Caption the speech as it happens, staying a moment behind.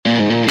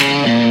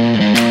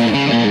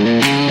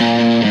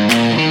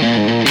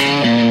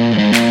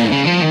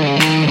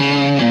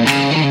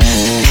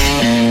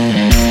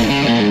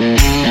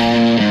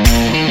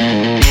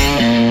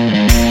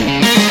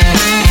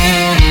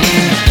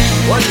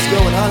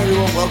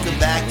everyone. Welcome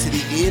back to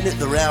the In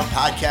the Round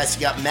podcast.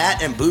 You got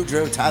Matt and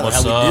Boudreaux. Tyler,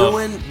 What's how up?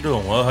 we doing?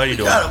 Doing well. How you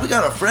doing? We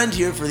got a friend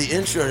here for the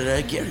intro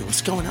today. Gary,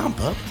 what's going on,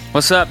 bub?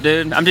 What's up,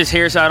 dude? I'm just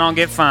here so I don't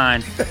get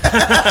fined.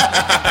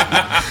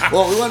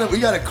 Well, we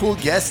got a cool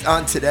guest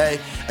on today.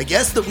 A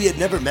guest that we had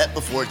never met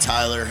before,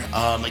 Tyler.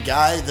 A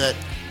guy that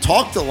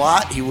talked a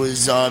lot. He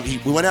was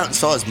we went out and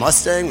saw his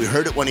Mustang. We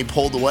heard it when he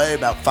pulled away.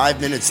 About 5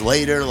 minutes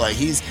later, like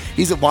he's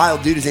a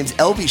wild dude. His name's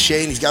Elvie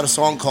Shane. He's got a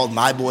song called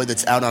My Boy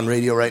that's out on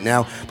radio right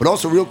now. But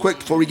also, real quick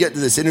before we get to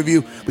this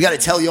interview, we got to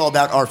tell you all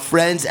about our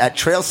friends at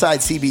Trailside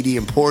CBD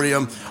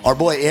Emporium. Our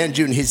boy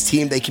Andrew and his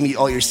team, they can meet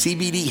all your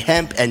CBD,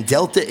 hemp, and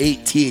Delta 8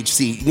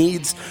 THC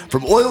needs,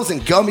 from oils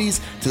and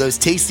gummies to those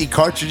tasty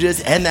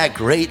cartridges and that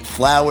great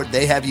flower.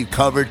 They have you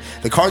covered.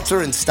 The carts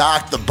are in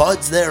stock, the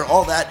buds there,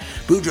 all that.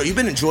 Boudreaux, you've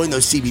been enjoying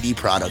those CBD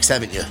products,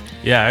 haven't you?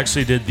 Yeah, I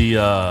actually did the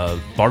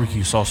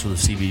barbecue sauce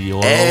with the CBD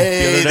oil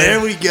Hey, the other day.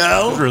 there we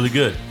go. It was really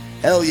good.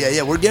 Hell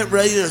yeah. We're getting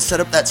ready to set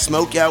up that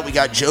smoke out. We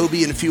got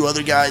Joby and a few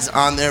other guys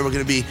on there. We're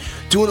going to be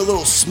doing a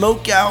little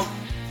smoke out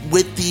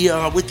with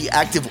the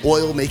active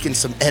oil, making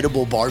some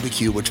edible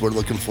barbecue, which we're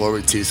looking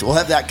forward to. So we'll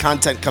have that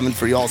content coming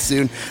for y'all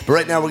soon. But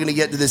right now we're going to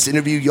get to this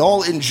interview.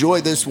 Y'all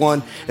enjoy this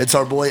one. It's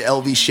our boy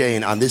Elvie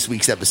Shane on this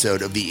week's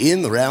episode of the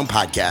In the Round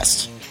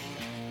podcast.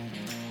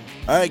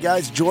 All right,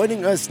 guys,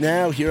 joining us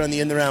now here on the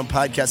In the Round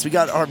podcast, we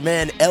got our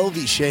man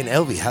Elvie Shane.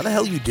 Elvie, how the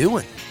hell you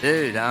doing?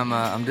 Dude,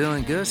 I'm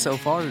doing good so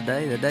far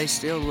today. The day's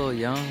still a little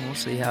young. We'll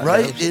see how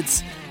Right?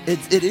 it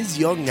goes. It is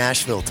young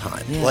Nashville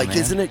time. Yeah, like, man.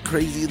 isn't it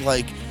crazy?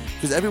 Like,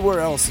 because everywhere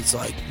else it's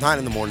like 9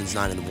 in the morning is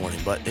 9 in the morning,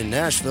 but in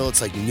Nashville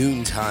it's like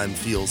noontime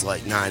feels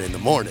like 9 in the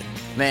morning.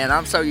 Man,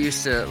 I'm so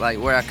used to, like,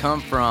 where I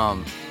come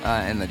from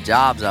and the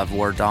jobs I've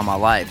worked all my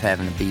life,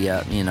 having to be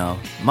up,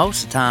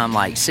 most of the time,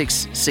 like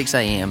 6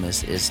 a.m.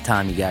 is the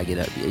time you got to get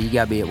up. You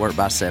got to be at work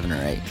by 7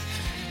 or 8.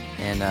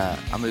 And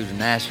I moved to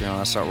Nashville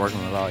and I started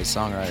working with all these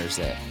songwriters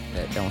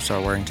that don't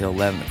start working until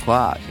 11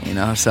 o'clock,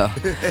 so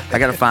I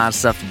got to find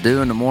stuff to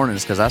do in the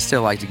mornings because I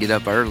still like to get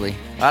up early.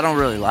 I don't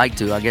really like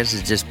to. I guess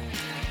it's just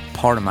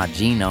part of my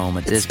genome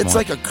at this point. It's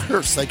like a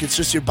curse. Like, it's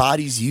just your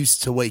body's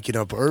used to waking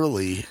up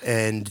early,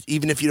 and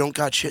even if you don't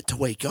got shit to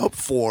wake up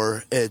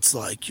for, it's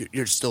like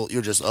you're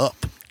just up.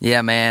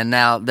 Yeah, man.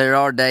 Now, there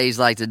are days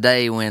like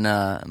today when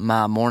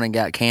my morning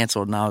got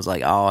canceled, and I was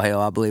like, oh,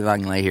 hell, I believe I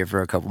can lay here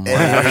for a couple more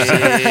hours.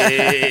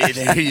 Hey,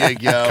 there you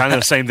go. Kind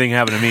of the same thing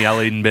happened to me. I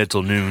laid in bed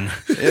till noon.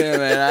 Yeah,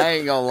 man, I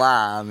ain't gonna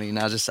lie. I mean,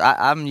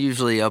 I'm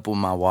usually up with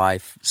my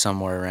wife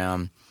somewhere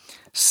around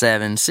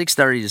 6:30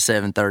 to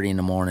 7:30 in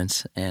the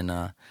mornings,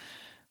 and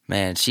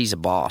man, she's a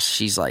boss.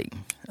 She's like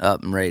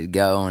up and ready to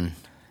go, and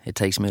it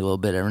takes me a little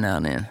bit every now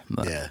and then.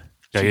 But Yeah.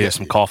 Got to get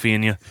some coffee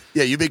in you.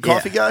 Yeah, you a big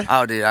coffee guy?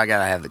 Oh, dude, I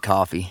gotta have the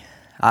coffee.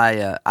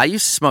 I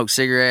used to smoke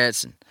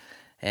cigarettes,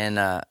 and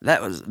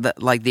that was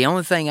like the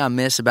only thing I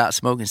miss about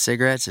smoking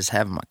cigarettes is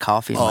having my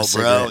coffee. And my Oh,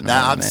 cigarette bro, in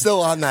now my I'm man.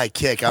 still on that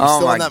kick. I'm Oh,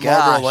 still on my that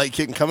Marlboro gosh. Light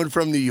kick. And coming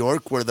from New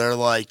York, where they're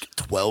like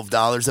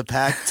 $12 a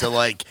pack, to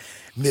like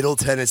Middle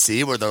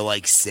Tennessee, where they're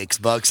like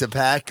 $6 a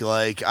pack.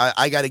 Like,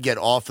 I got to get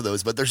off of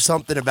those. But there's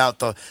something about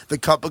the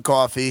cup of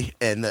coffee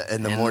and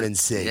the morning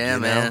cig. Yeah,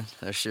 you know? man,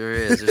 there sure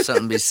is. There's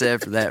something to be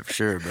said for that for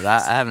sure. But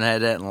I haven't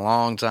had that in a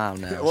long time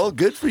now. Well,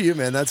 good for you,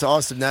 man. That's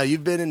awesome. Now,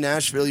 you've been in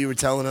Nashville, you were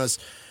telling us,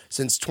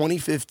 since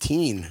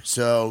 2015.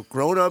 So,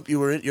 growing up,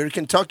 you're a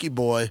Kentucky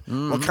boy.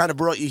 Mm-hmm. What kind of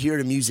brought you here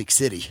to Music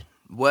City?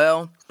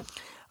 Well,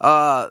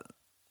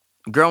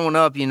 growing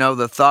up,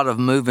 the thought of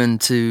moving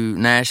to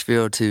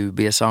Nashville to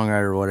be a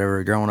songwriter or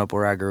whatever, growing up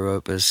where I grew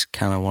up is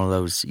kind of one of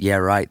those yeah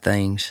right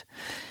things.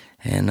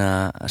 And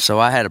so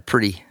I had a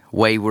pretty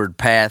wayward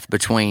path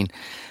between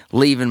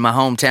leaving my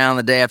hometown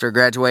the day after I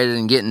graduated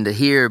and getting to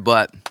here,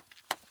 but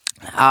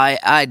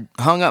I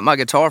hung up my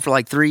guitar for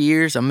like 3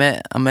 years. I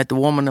met the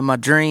woman of my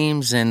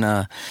dreams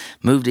and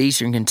moved to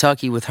Eastern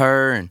Kentucky with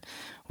her, and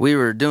we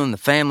were doing the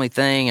family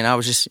thing, and I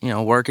was just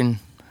working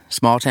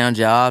small town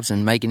jobs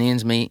and making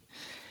ends meet.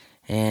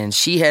 And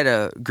she had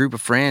a group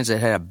of friends that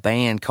had a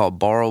band called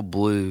Borrow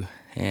Blue,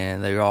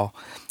 and they were all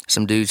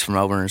some dudes from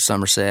over in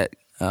Somerset,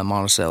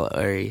 Monticello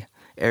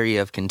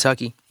area of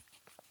Kentucky.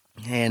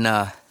 And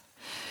I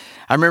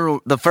remember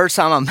the first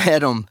time I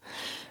met them,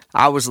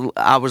 I was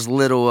a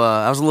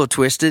little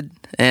twisted,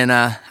 and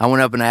I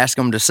went up and asked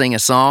them to sing a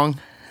song,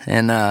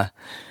 and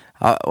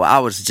I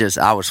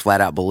was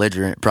flat out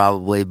belligerent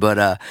probably, but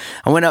I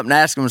went up and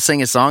asked them to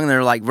sing a song, and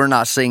they're like, "We're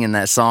not singing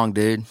that song,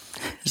 dude."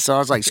 So I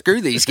was like, "Screw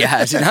these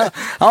guys, I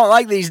don't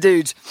like these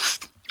dudes."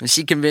 And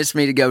she convinced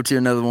me to go to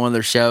another one of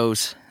their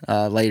shows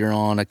later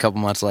on, a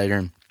couple months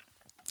later,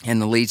 and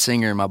the lead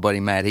singer, my buddy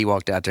Matt, he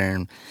walked out there,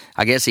 and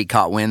I guess he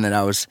caught wind that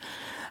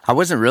I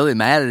wasn't really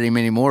mad at him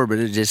anymore, but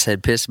it just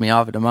had pissed me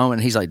off at the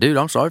moment. He's like, "Dude,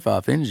 I'm sorry if I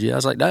offended you." I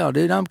was like, "No,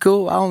 dude, I'm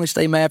cool. I only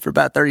stay mad for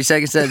about 30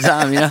 seconds at a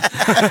time,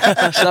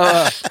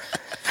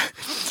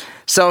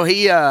 So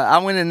I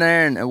went in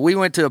there, and we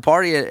went to a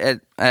party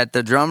at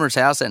the drummer's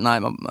house that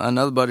night,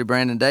 another buddy,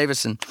 Brandon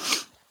Davis,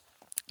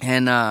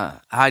 and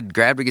I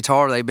grabbed a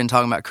guitar. They'd been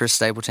talking about Chris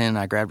Stapleton, and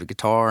I grabbed a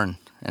guitar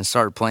and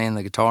started playing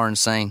the guitar and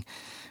sang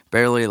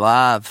Barely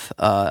Alive,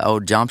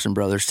 old Johnson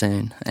Brothers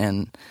tune.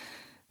 And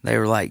they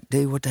were like,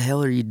 dude, what the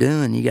hell are you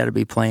doing? You got to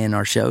be playing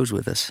our shows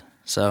with us.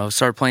 So I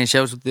started playing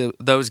shows with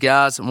those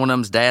guys. And one of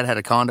them's dad had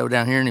a condo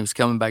down here, and he was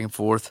coming back and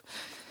forth,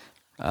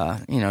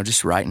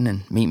 just writing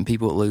and meeting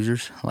people at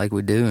Losers like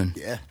we do. And,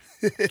 Yeah.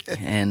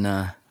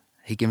 and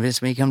he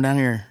convinced me to come down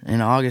here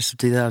in August of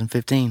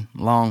 2015,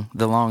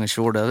 the long and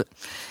short of it.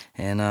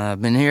 And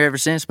I've been here ever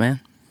since,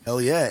 man. Hell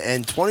yeah.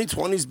 And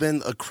 2020's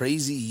been a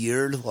crazy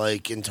year,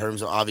 like in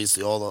terms of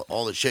obviously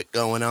all the shit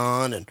going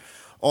on and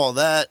all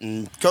that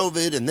and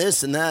COVID and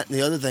this and that and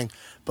the other thing.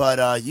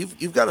 But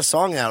you've got a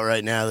song out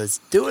right now that's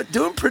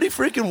doing pretty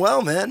freaking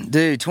well, man.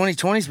 Dude,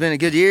 2020's been a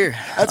good year.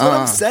 That's what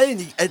I'm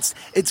saying.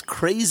 It's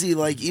crazy.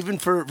 Like even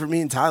for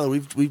me and Tyler,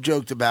 we've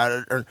joked about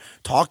it or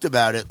talked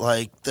about it,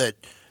 like that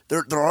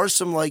there are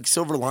some like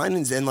silver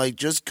linings, and like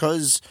just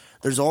because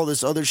there's all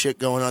this other shit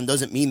going on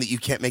doesn't mean that you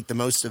can't make the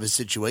most of a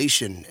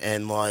situation.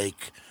 And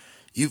like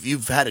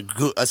you've had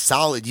a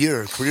solid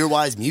year, career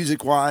wise,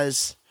 music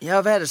wise. Yeah,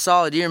 I've had a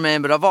solid year,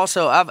 man. But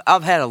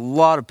I've had a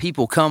lot of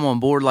people come on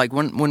board. Like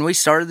when we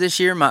started this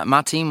year,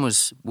 my team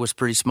was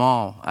pretty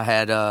small. I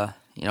had I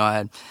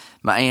had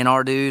my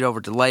A&R dude over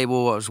at the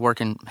label. I was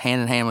working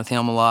hand in hand with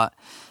him a lot.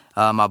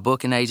 My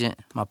booking agent,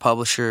 my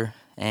publisher,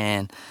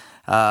 and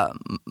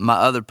my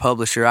other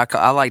publisher.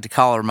 I like to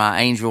call her my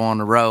angel on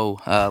the row,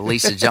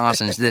 Lisa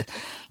Johnson.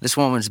 This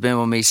woman's been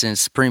with me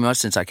pretty much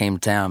since I came to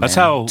town. That's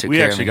man. how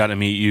we actually got to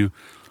meet you.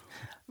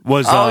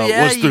 Was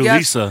through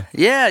Lisa.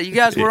 Yeah, you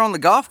guys were on the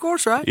golf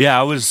course, right? Yeah,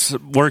 I was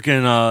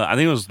working, I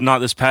think it was not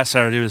this past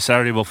Saturday, it was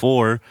Saturday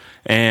before,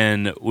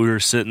 and we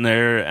were sitting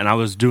there, and I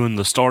was doing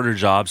the starter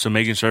job, so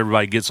making sure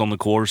everybody gets on the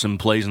course and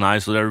plays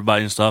nice with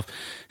everybody and stuff,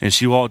 and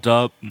she walked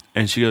up,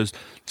 and she goes,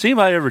 does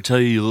anybody ever tell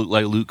you look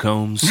like Luke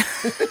Combs?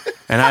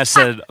 And I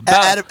said,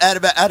 at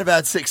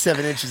about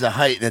 6-7 inches of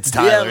height, and it's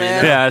Tyler. Yeah,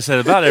 man. Yeah, I said,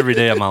 about every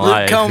day of my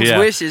life. Luke Combs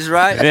wishes,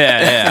 right?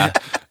 Yeah.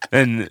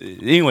 And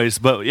anyways,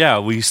 but yeah,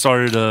 we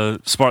started to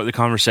spark the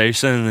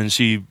conversation, and then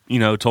she,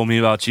 told me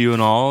about you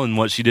and all, and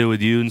what she did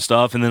with you and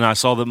stuff. And then I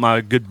saw that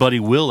my good buddy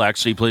Will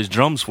actually plays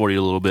drums for you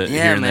a little bit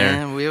here and there.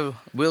 Yeah, man,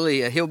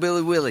 Willie,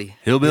 Hillbilly Willie.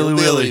 Hillbilly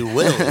Willie.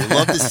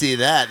 Love to see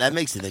that. That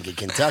makes you think of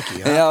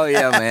Kentucky, huh? Hell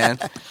yeah, man.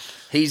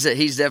 He's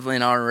definitely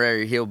an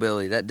honorary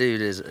hillbilly. That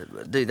dude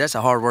that's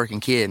a hardworking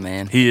kid,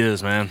 man. He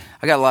is, man.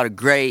 I got a lot of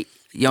great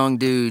young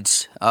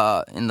dudes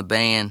in the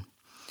band.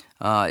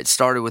 It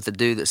started with a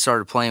dude that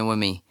started playing with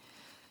me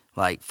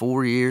like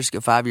 5 years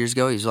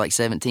ago. He was like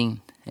 17,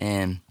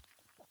 and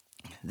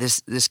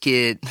this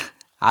kid,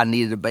 I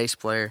needed a bass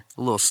player.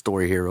 A little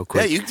story here real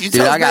quick. Yeah,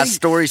 dude, I got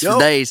stories for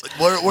days.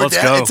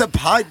 Let's go. It's a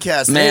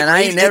podcast, man.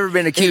 I ain't never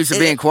been accused of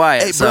being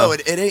quiet. Hey, bro,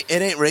 it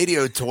ain't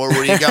radio tour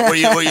where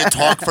you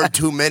talk for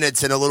 2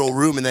 minutes in a little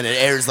room and then it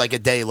airs like a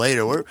day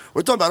later. We're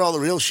talking about all the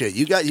real shit.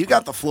 You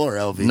got the floor,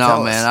 Elvie.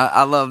 No, man,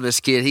 I love this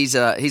kid. He's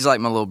like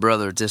my little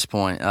brother at this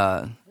point.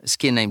 This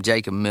kid named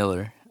Jacob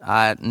Miller.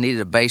 I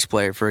needed a bass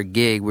player for a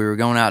gig. We were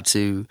going out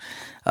to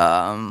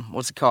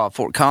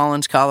Fort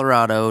Collins,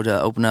 Colorado,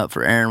 to open up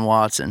for Aaron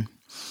Watson.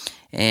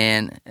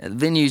 And the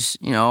venue's,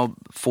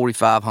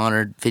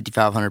 4,500,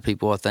 5,500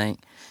 people, I think.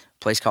 A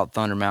place called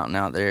Thunder Mountain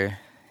out there.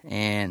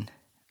 And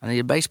I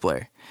needed a bass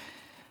player.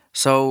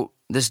 So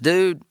this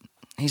dude,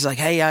 he's like,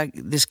 hey,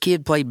 this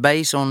kid played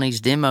bass on these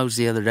demos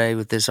the other day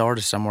with this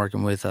artist I'm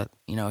working with.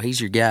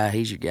 He's your guy.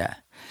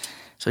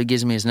 So he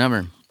gives me his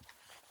number.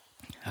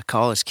 I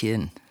call this kid,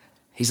 and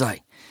he's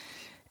like,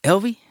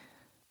 Elvie,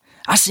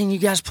 I seen you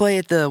guys play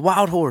at the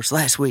Wild Horse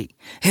last week.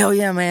 Hell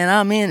yeah, man,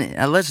 I'm in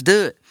it. Let's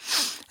do it.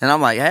 And I'm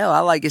like, hell,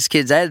 I like this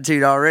kid's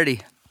attitude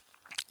already.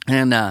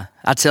 And I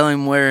tell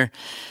him where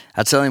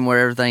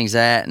everything's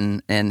at,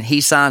 and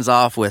he signs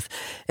off with,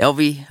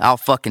 Elvie, I'll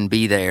fucking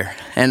be there.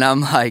 And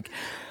I'm like,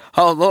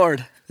 oh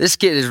Lord, this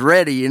kid is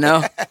ready,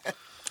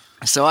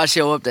 So I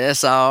show up to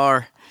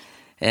SIR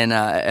and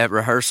at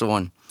rehearsal,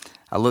 and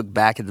I look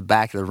back at the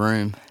back of the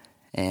room,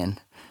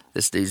 and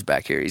this dude's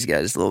back here. He's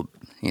got his little,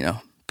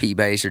 P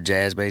bass or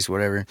jazz bass,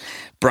 whatever,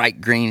 bright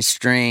green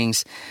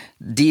strings,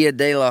 Dia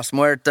de los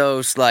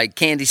Muertos, like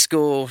candy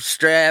school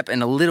strap,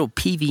 and a little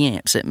PV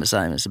amp sitting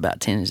beside him. It's about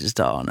 10 inches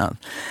tall. And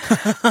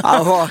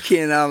I walk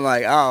in, I'm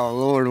like, oh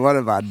Lord, what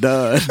have I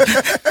done?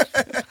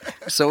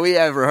 So we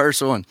have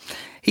rehearsal, and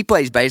he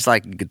plays bass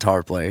like a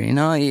guitar player.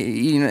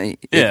 You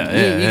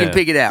can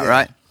pick it out,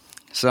 right?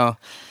 So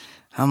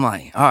I'm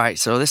like, all right,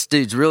 so this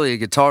dude's really a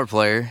guitar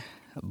player,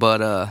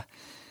 but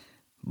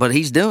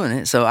he's doing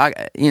it. So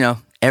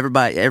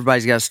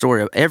everybody's got a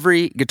story.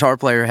 Every guitar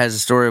player has a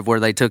story of where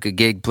they took a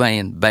gig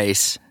playing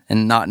bass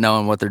and not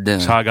knowing what they're doing.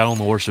 That's how I got on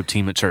the worship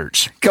team at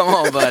church. Come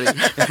on, buddy.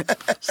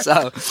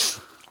 So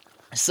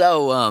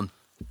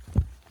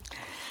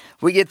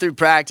we get through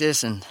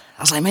practice, and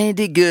I was like, man, you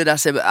did good. I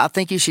said, but I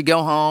think you should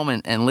go home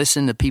and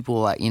listen to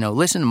people like,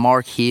 listen to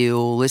Mark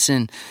Hill,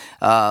 listen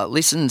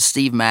to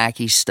Steve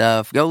Mackey's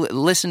stuff. Go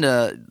listen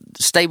to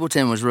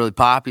Stapleton was really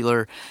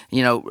popular,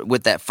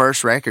 with that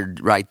first record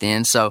right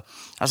then. So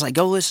I was like,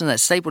 go listen to that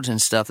Stapleton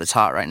stuff that's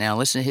hot right now.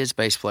 Listen to his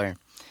bass player.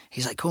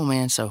 He's like, cool,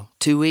 man. So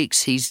 2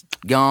 weeks, he's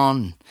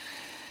gone.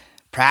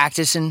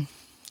 practicing.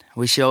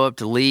 We show up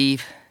to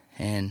leave,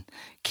 and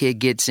kid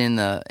gets in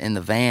the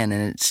van,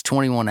 and it's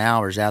 21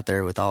 hours out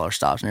there with all our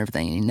stops and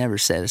everything. And he never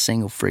said a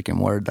single freaking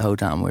word the whole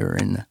time we were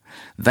in the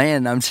van.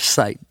 And I'm just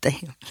like,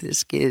 damn,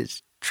 this kid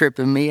is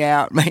tripping me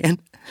out, man.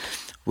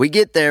 We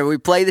get there, we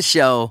play the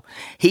show.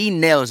 He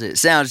nails it.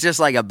 Sounds just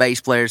like a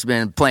bass player that's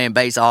been playing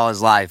bass all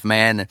his life,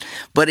 man.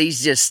 But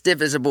he's just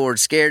stiff as a board,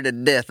 scared to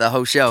death the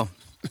whole show.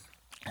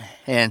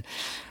 And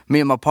me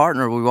and my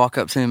partner, we walk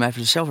up to him after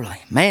the show. We're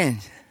like, man,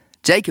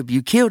 Jacob,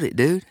 you killed it,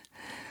 dude.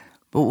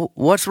 But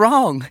what's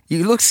wrong?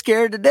 You look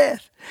scared to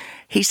death.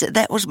 He said,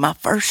 that was my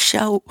first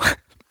show.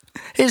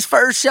 His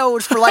first show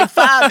was for like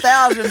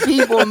 5,000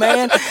 people,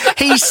 man.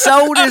 He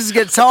sold his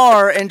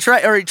guitar and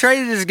he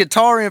traded his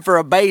guitar in for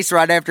a bass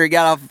right after he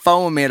got off the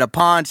phone with me at a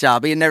pawn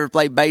shop. He had never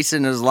played bass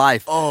in his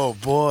life. Oh,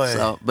 boy.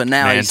 So, but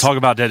now Man, talk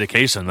about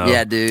dedication, though.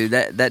 Yeah, dude.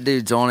 That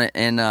dude's on it.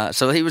 And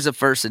so he was the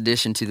first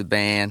addition to the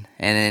band.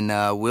 And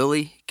then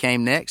Willie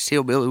came next,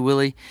 Hillbilly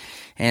Willie.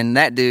 And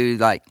that dude,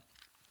 like,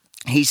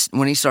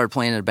 when he started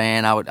playing in the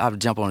band, I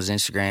would jump on his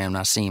Instagram and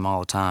I see him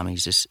all the time.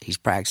 He's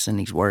practicing,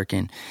 he's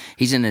working,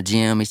 he's in the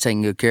gym, he's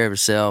taking good care of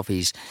himself.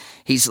 He's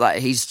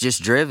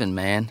just driven,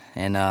 man.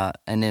 And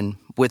then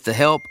with the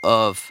help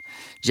of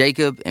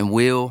Jacob and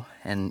Will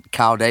and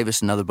Kyle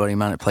Davis, another buddy of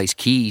mine that plays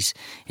keys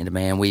in the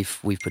band,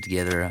 we've put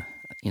together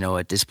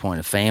at this point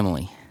a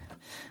family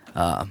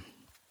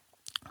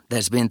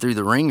that's been through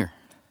the ringer.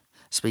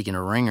 Speaking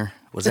of ringer,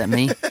 was that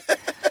me?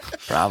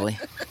 Probably.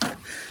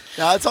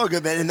 No, it's all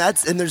good, man.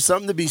 And there's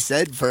something to be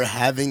said for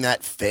having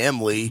that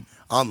family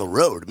on the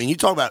road. I mean, you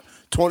talk about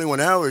 21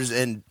 hours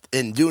and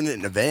doing it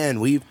in a van.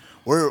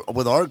 We're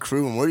with our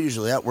crew, and we're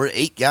usually out. We're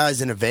 8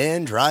 guys in a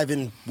van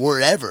driving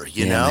wherever,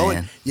 you know. Man.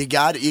 And you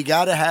got to be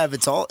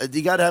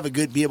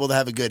able to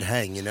have a good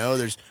hang, you know.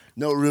 There's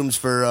no rooms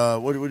for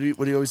what do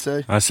you always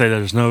say? I say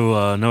there's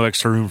no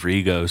extra room for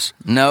egos.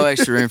 No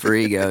extra room for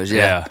egos.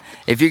 Yeah.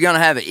 If you're gonna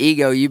have an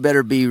ego, you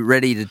better be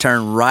ready to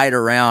turn right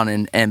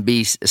around and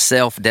be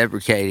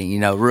self-deprecating,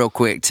 real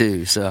quick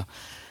too. So,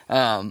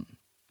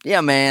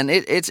 yeah, man,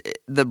 it's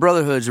the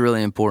brotherhood's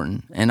really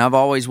important, and I've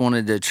always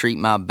wanted to treat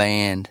my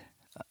band.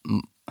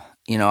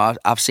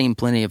 I've seen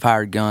plenty of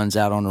hired guns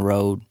out on the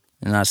road,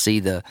 and I see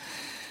the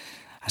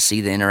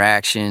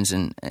interactions,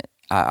 and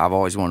I've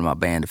always wanted my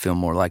band to feel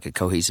more like a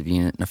cohesive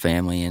unit and a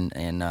family,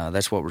 and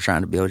that's what we're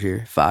trying to build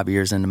here. 5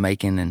 years in the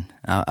making, and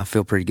I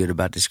feel pretty good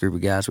about this group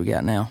of guys we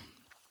got now.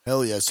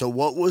 Hell yeah! So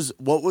what was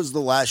the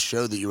last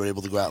show that you were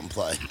able to go out and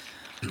play?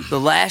 The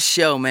last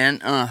show,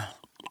 man.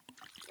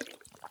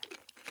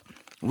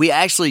 We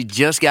actually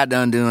just got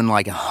done doing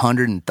like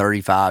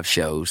 135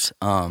 shows.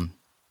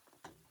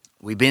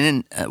 We've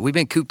been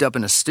cooped up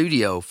in a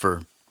studio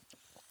for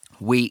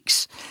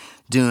weeks,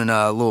 doing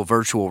a little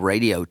virtual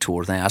radio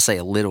tour thing. I say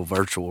a little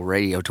virtual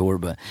radio tour,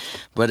 but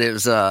it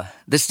was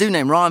this dude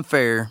named Ron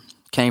Fair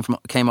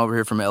came over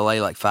here from LA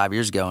like 5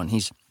 years ago, and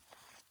he's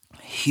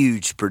a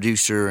huge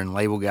producer and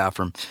label guy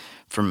from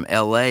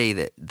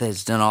LA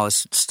that's done all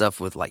this stuff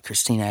with like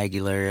Christina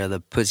Aguilera,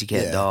 the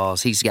Pussycat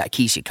Dolls. He's got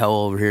Keisha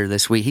Cole over here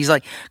this week. He's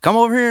like, come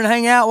over here and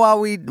hang out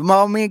while me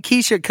and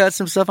Keisha cut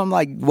some stuff. I'm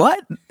like, what?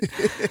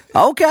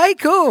 Okay,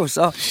 cool.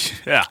 So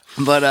yeah.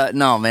 But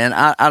no, man,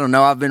 I don't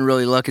know. I've been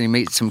really lucky to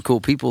meet some cool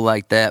people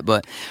like that.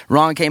 But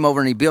Ron came over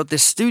and he built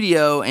this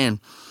studio, and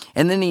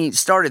then he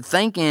started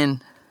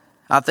thinking,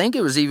 I think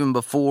it was even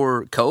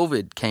before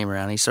COVID came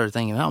around, he started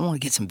thinking, I want to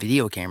get some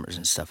video cameras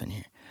and stuff in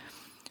here.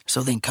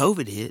 So then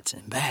COVID hits,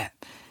 and bad.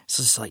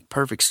 So it's like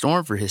perfect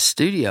storm for his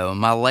studio. And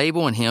my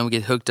label and him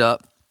get hooked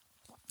up,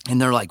 and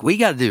they're like, we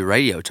got to do a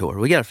radio tour.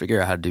 We got to figure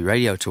out how to do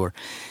radio tour.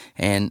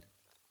 And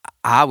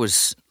I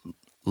was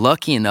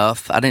lucky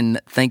enough. I didn't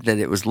think that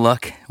it was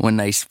luck when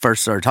they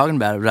first started talking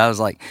about it, but I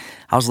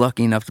was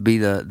lucky enough to be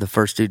the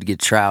first dude to get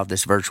to try out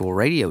this virtual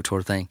radio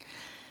tour thing.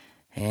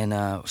 And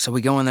so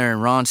we go in there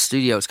in Ron's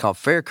studio. It's called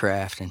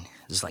Faircraft, and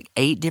there's like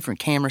 8 different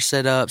camera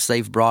setups.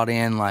 They've brought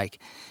in like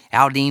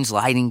Aldean's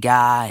lighting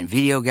guy and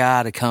video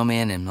guy to come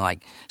in and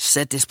like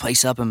set this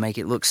place up and make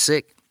it look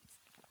sick.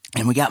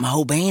 And we got my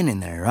whole band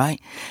in there,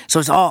 right? So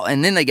it's all,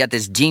 and then they got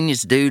this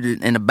genius dude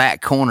in the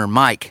back corner,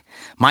 Mike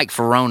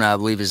Ferrona, I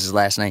believe is his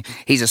last name.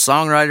 He's a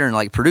songwriter and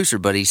like producer,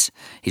 but he's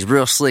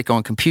real slick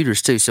on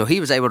computers too. So he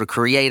was able to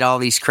create all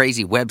these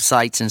crazy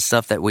websites and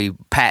stuff that we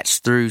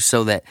patched through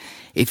so that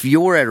if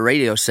you're at a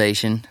radio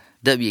station,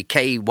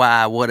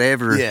 WKY,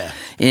 whatever,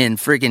 in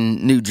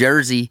freaking New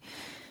Jersey,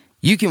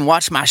 you can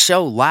watch my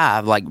show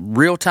live, like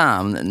real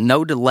time,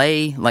 no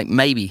delay, like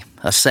maybe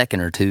a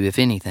second or two, if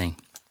anything.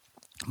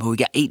 But we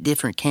got 8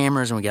 different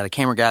cameras, and we got a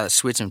camera guy that's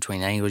switching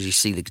between angles. You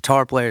see the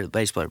guitar player, the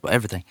bass player,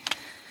 everything.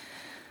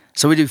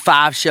 So we do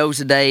 5 shows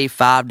a day,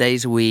 5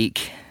 days a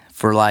week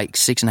for like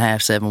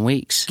 6.5, 7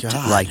 weeks.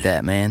 God. Like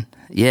that, man.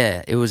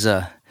 Yeah, it was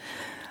I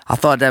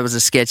thought that was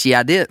a sketchy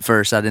idea at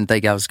first. I didn't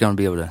think I was going to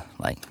be able to,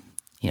 like,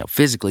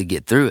 physically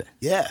get through it.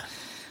 Yeah.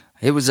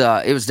 It was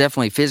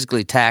definitely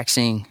physically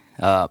taxing.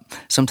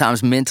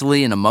 Sometimes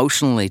mentally and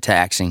emotionally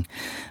taxing,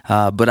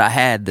 but I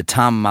had the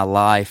time of my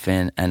life,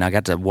 and I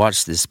got to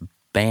watch this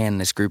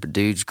band, this group of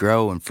dudes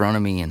grow in front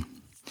of me, and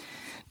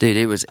Dude,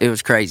 it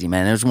was crazy,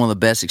 man. It was one of the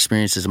best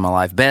experiences of my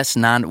life. Best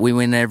 9. We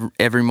went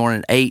every morning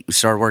at 8. We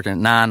started working at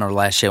 9. Our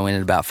last show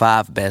ended about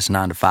 5. Best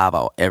 9 to 5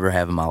 I'll ever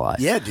have in my life.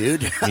 Yeah,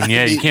 dude. And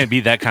yeah, you can't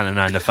beat that kind of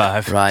 9 to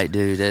 5. Right,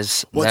 dude.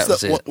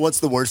 What's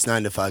the worst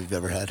 9 to 5 you've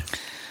ever had?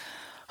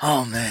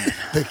 Oh man,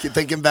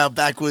 Thinking about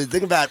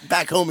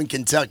back home in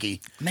Kentucky,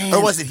 man.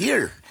 Or was it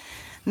here?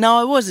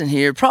 No, it wasn't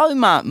here. Probably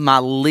my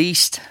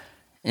least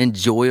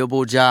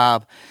enjoyable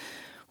job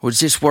was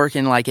just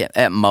working like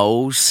at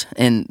Moe's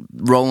and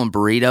rolling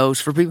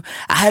burritos for people.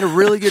 I had a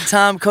really good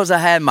time because I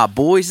had my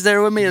boys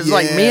there with me. It was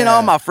like me and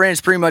all my friends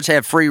pretty much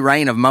had free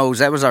reign of Moe's.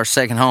 That was our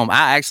second home.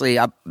 I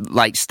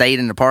stayed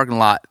in the parking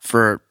lot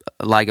for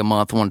like a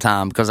month one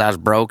time because I was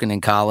broken in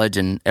college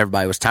and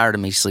everybody was tired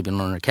of me sleeping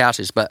on their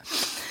couches. But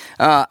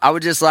I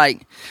would just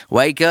like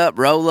wake up,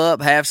 roll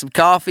up, have some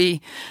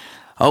coffee,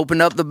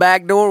 open up the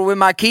back door with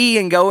my key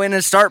and go in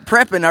and start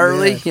prepping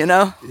early, you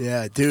know?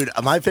 Yeah, dude.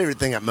 My favorite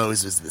thing at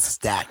Moe's is the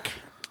stack.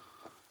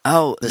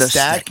 Oh, the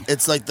stack.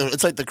 It's like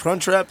the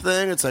crunch wrap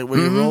thing. It's like where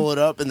you roll it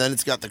up and then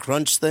it's got the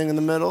crunch thing in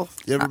the middle.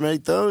 You ever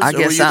make those? I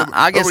guess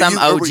I'm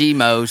OG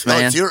Moe's,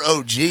 man. No, it's your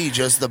OG,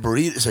 just the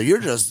burrito. So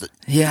you're just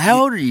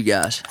How old are you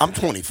guys? I'm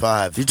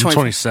 25. You're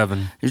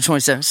 27. You're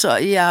 27. So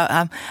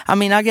yeah, I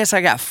mean, I guess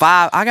I got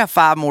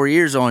 5 more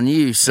years on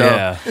you. So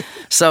Yeah.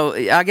 So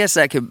I guess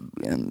I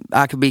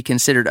could be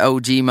considered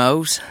OG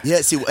Moe's. Yeah.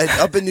 See,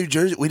 up in New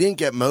Jersey, we didn't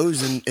get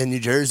Moe's in New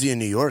Jersey and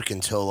New York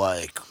until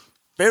like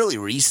fairly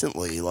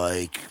recently,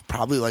 like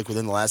probably like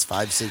within the last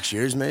 5-6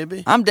 years,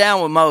 maybe. I'm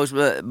down with Moe's,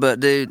 but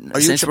dude, are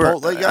you a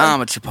Chipotle guy?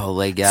 I'm a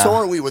Chipotle guy. So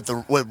are we.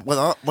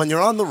 When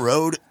you're on the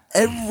road,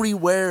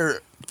 everywhere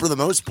for the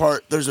most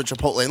part, there's a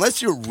Chipotle.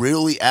 Unless you're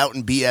really out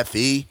in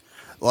BFE,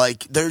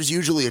 like there's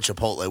usually a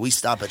Chipotle. We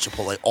stop at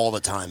Chipotle all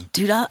the time.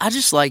 Dude, I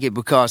just like it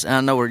because and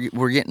I know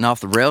we're getting off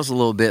the rails a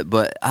little bit,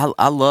 but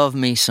I love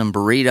me some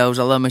burritos.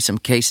 I love me some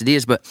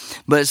quesadillas,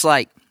 but it's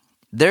like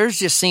theirs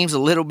just seems a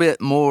little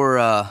bit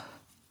more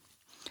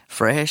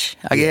fresh,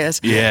 I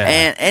guess.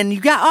 Yeah. And you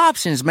got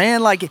options,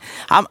 man. Like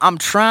I'm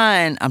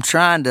trying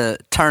to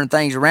turn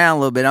things around a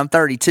little bit. I'm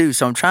 32,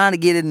 so I'm trying to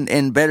get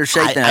in better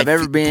shape than I've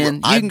ever been.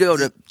 You can go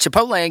to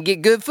Chipotle and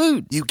get good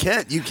food. You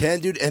can,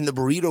 dude. And the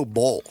burrito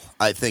bowl,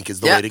 I think,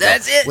 is the way to go.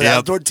 That's it.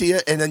 Without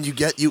tortilla, and then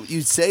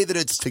you say that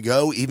it's to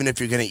go, even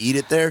if you're going to eat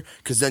it there,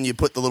 because then you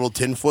put the little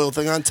tinfoil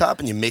thing on top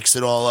and you mix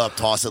it all up,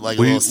 toss it like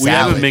a little salad. We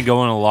haven't been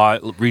going a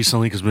lot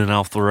recently because we've been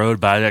off the road,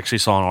 but I actually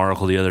saw an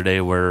article the other day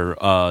where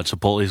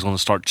Chipotle is going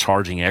to start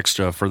charging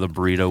extra for the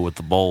burrito with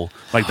the bowl,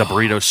 like the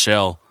burrito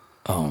shell.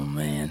 Oh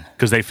man,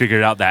 because they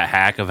figured out that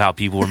hack of how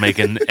people were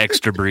making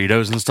extra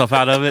burritos and stuff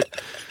out of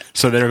it.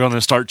 So they're going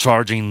to start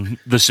charging.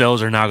 The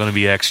shells are now going to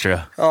be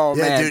extra. Oh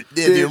yeah, man,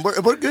 dude,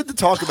 we're good to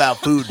talk about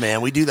food, man.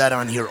 We do that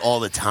on here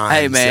all the time.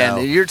 Hey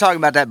man, you're talking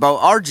about that bowl.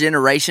 Our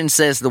generation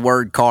says the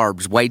word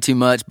carbs way too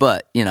much,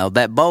 but you know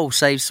that bowl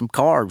saves some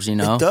carbs. You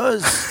know, it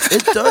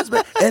does,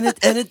 man.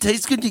 and it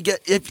tastes good. You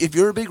get if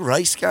you're a big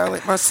rice guy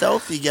like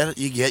myself, you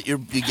get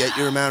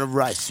your amount of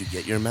rice, you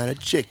get your amount of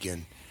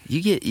chicken.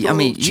 You get,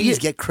 you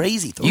get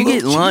crazy. You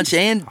get lunch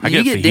and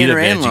you get dinner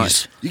and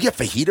lunch. You get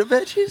fajita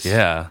veggies?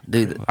 Yeah,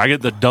 dude. I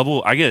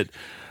get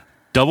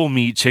double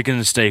meat chicken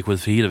and steak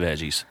with fajita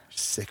veggies.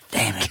 Sick.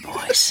 Damn it,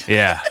 boys.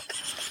 Yeah.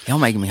 Y'all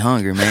making me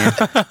hungry, man.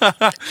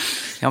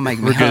 Y'all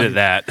making me We're hungry. good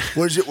at that.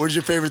 Where's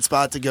your favorite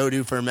spot to go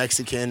to for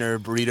Mexican or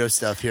burrito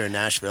stuff here in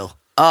Nashville?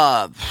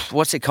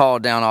 What's it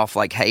called down off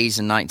like Hayes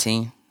and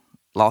 19?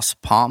 Las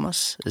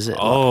Palmas? Is it?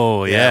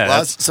 Oh, yeah.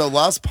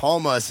 Las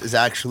Palmas is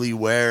actually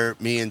where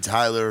me and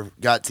Tyler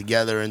got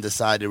together and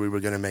decided we were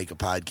going to make a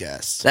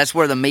podcast. That's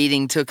where the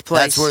meeting took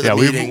place? That's where the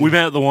meeting... we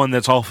met at the one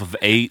that's off of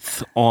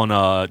 8th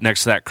on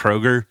next to that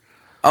Kroger.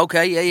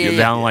 Okay, yeah.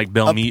 Down like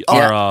Bellmead.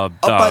 Up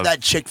by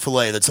that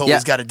Chick-fil-A that's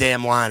always got a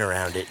damn line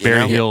around it.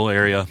 Berry Hill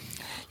area.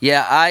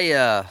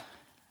 Yeah,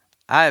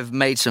 I've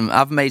made some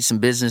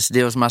business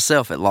deals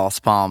myself at Las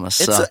Palmas.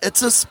 So.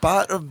 It's a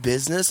spot of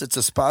business. It's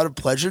a spot of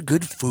pleasure.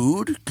 Good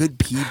food. Good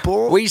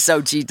people. We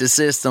so cheat the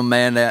system,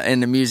 man,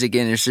 in the music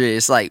industry.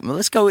 It's like, well,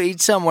 let's go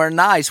eat somewhere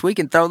nice. We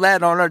can throw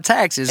that on our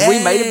taxes. Hey,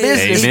 we made a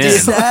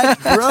business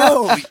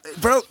deal.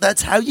 Bro,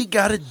 that's how you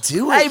got to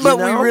do it. Hey, but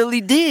we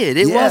really did.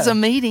 It was a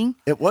meeting.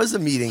 It was a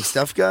meeting.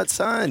 Stuff got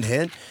signed.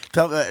 Hands.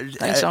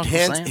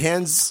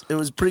 It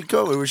was pretty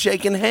cool. We were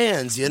shaking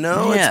hands.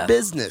 It's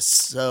business.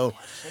 So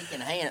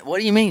shaking hands.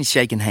 What do you mean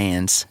shaking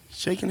hands?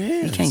 Shaking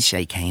hands. You can't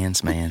shake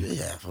hands, man.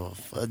 Yeah, well,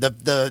 in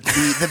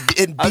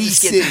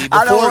BC.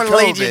 I don't want to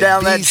lead you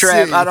down that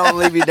trap. I don't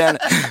leave you down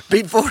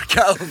before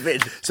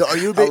COVID. So, are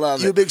you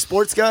a big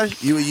sports guy?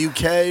 You a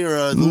UK or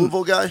a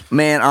Louisville guy?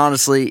 Man,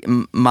 honestly,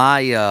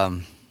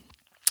 my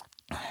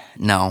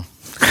no.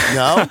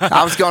 No,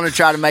 I was going to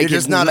try to make You're it.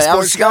 Just not a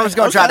sports guy? I was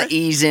going to try to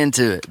ease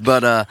into it,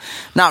 but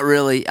not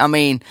really. I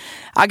mean,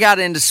 I got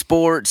into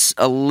sports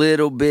a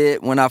little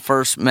bit when I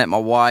first met my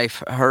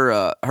wife.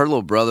 Her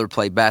little brother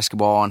played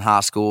basketball in high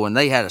school, and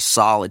they had a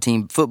solid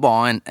team,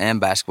 football and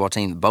basketball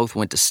team. Both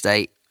went to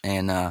state,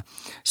 and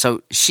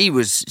so she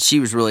was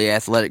really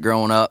athletic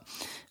growing up.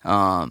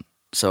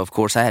 So of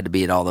course I had to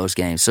be at all those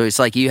games. So it's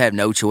like you have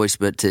no choice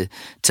but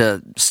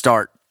to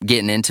start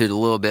getting into it a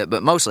little bit,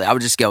 but mostly I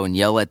would just go and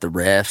yell at the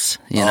refs,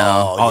 you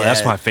know. Oh,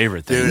 that's my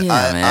favorite thing. Dude,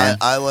 Yeah, man.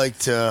 I like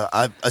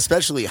to,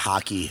 especially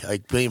hockey.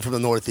 Like being from the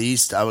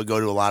Northeast, I would go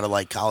to a lot of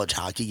like college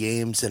hockey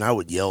games, and I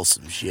would yell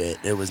some shit.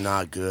 It was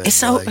not good. It's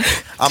so- Like,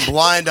 I'm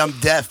blind. I'm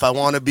deaf. I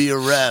want to be a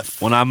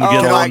ref. When I'm getting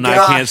old and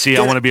I can't see,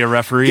 I want to be a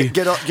referee.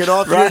 Get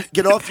off Right.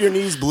 get off your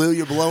knees, Blue.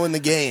 You're blowing the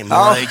game. Oh.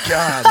 Like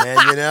God, man.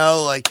 You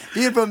know, like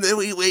being from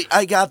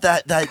I got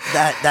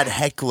that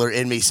heckler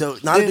in me. So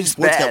not a big Dude's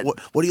sports guy. bad.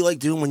 What do you like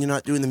doing when you're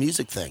not doing the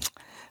music thing?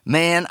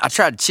 Man, I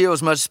try to chill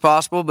as much as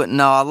possible, but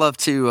no, I love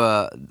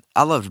to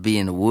be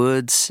in the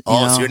woods. You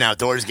know? So you're an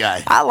outdoors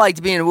guy. I like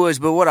to be in the woods,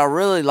 but what I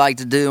really like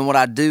to do and what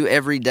I do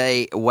every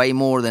day way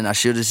more than I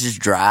should is just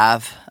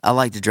drive. I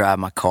like to drive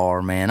my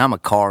car, man. I'm a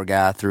car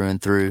guy through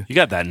and through. You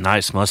got that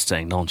nice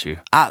Mustang, don't you?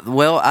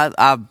 I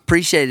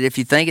appreciate it if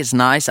you think it's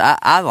nice.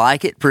 I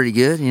like it pretty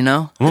good, you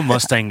know. I'm a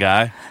Mustang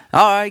guy.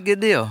 All right, good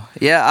deal.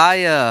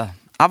 Yeah,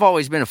 I've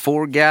always been a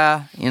Ford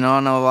guy. You know, I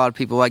know a lot of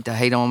people like to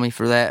hate on me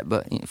for that,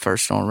 but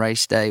first on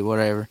race day,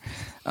 whatever.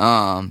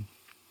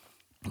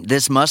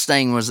 This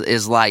Mustang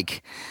is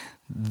like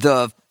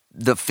the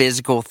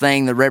physical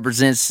thing that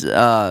represents,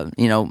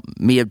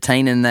 me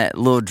obtaining that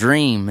little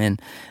dream. And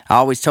I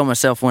always told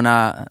myself when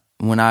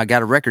I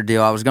got a record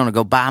deal, I was going to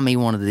go buy me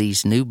one of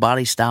these new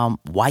body style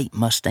white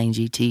Mustang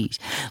GTs.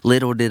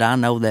 Little did I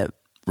know that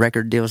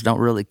record deals don't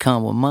really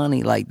come with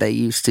money like they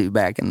used to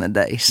back in the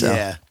day. So.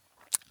 Yeah.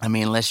 I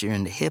mean, unless you're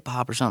into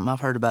hip-hop or something, I've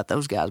heard about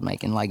those guys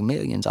making like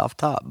millions off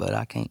top, but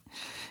I can't.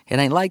 It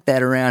ain't like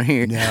that around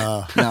here.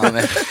 No. No,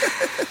 man.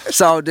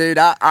 So, dude,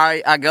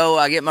 I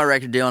get my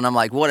record deal, and I'm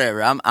like,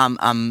 whatever.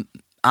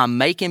 I'm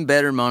making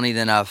better money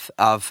than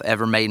I've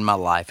ever made in my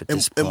life at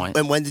this point.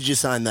 And when did you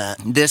sign that?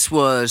 This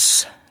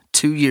was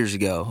 2 years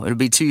ago. It'll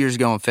be 2 years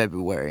ago in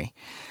February.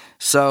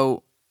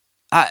 So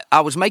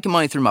I was making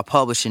money through my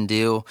publishing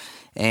deal,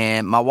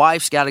 and my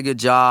wife's got a good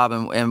job,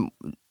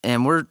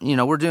 and we're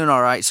doing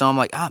all right. So I'm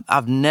like,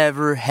 I've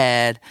never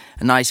had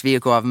a nice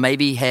vehicle. I've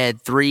maybe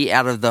had 3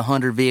 out of the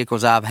 100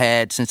 vehicles I've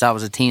had since I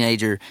was a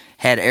teenager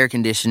had air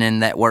conditioning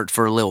that worked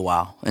for a little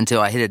while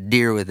until I hit a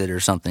deer with it or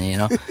something, you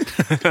know.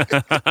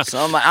 So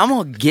I'm like, I'm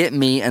gonna get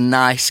me a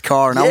nice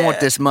car, and I want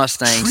this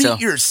Mustang. Treat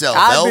yourself,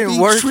 I've Elvie. been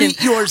working.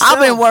 Treat yourself. I've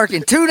been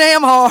working too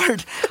damn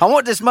hard. I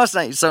want this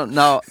Mustang. So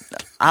no,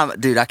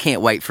 dude, I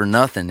can't wait for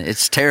nothing.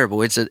 It's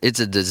terrible. It's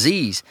a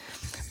disease.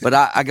 But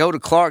I go to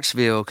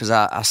Clarksville because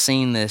I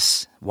seen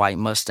this white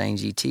Mustang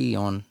GT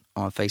on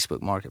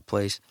Facebook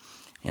Marketplace,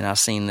 and I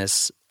seen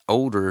this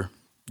older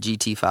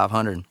GT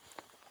 500.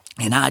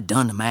 And I had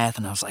done the math,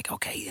 and I was like,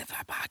 okay, if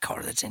I buy a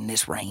car that's in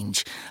this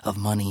range of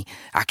money,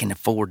 I can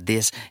afford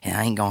this, and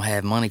I ain't going to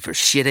have money for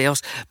shit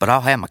else, but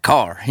I'll have my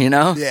car, you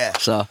know? Yeah.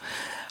 So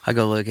I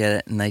go look at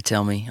it, and they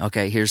tell me,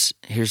 okay, here's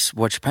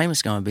what your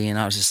payment's going to be. And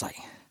I was just like,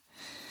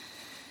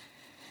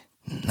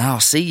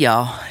 I'll see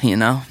y'all, you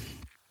know?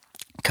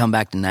 Come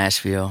back to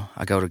Nashville.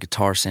 I go to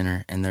Guitar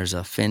Center, and there's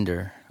a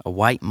Fender, a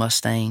white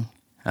Mustang,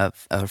 a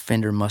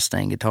Fender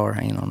Mustang guitar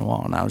hanging on the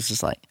wall. And I was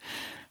just like,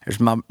 there's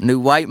my new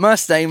white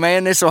Mustang,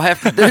 man. This will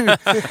have to do.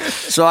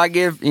 So I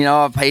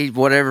I paid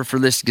whatever for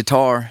this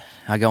guitar.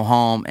 I go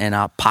home, and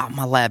I pop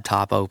my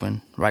laptop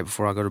open right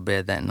before I go to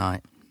bed that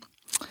night.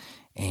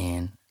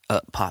 And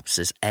up pops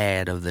this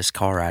ad of this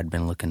car I'd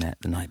been looking at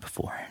the night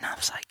before. And I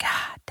was like,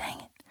 God dang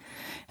it.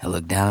 I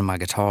looked down at my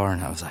guitar,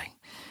 and I was like,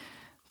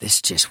 this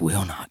just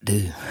will not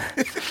do.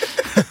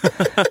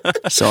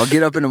 So I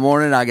get up in the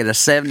morning, I get a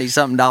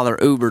 $70-something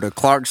Uber to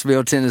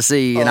Clarksville,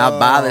 Tennessee, and I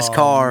buy this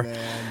car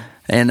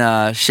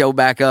and show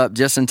back up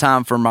just in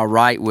time for my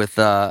write with,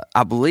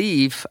 I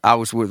believe I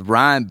was with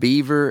Ryan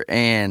Beaver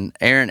and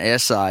Aaron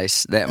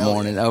Esice that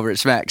morning over at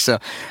Smack. So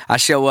I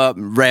show up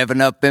revving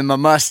up in my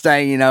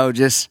Mustang,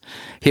 just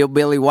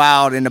hillbilly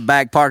wild in the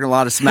back parking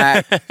lot of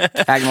Smack,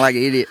 acting like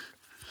an idiot.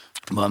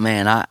 But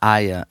man,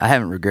 I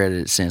haven't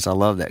regretted it since. I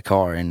love that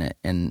car,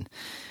 and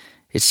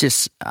it's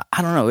just,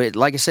 I don't know.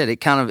 Like I said, it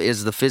kind of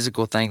is the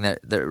physical thing that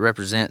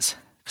represents.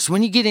 Because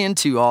when you get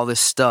into all this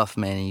stuff,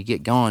 man, and you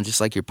get going,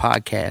 just like your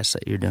podcast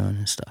that you're doing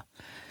and stuff,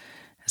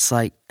 it's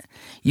like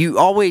you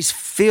always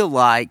feel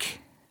like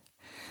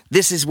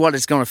this is what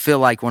it's going to feel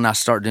like when I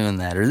start doing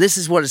that, or this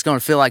is what it's going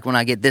to feel like when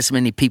I get this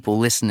many people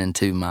listening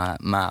to my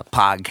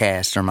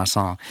podcast or my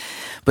song.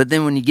 But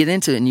then when you get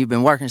into it and you've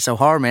been working so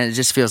hard, man, it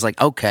just feels like,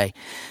 okay,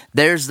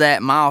 there's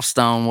that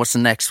milestone. What's the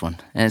next one?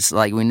 And it's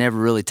like we never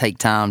really take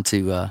time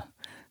to,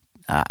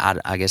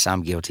 I guess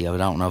I'm guilty of it.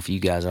 I don't know if you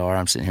guys are.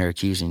 I'm sitting here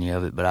accusing you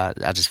of it, but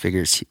I just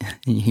figure it's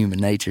human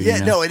nature. Yeah,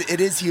 no,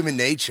 it is human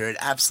nature. It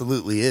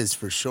absolutely is,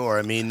 for sure.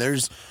 I mean,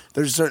 there's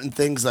certain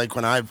things like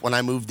when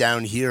I moved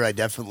down here, I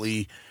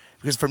definitely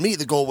because for me,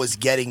 the goal was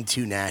getting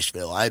to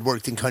Nashville. I had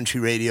worked in country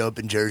radio up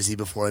in Jersey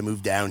before I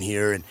moved down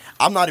here, and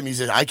I'm not a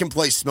musician. I can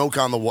play Smoke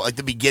on the Water, like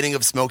the beginning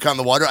of Smoke on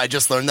the Water. I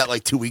just learned that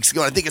like 2 weeks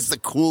ago. And I think it's the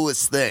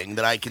coolest thing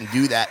that I can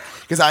do that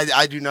because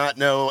I do not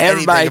know.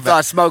 Everybody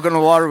thought Smoke on the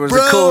Water was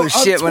the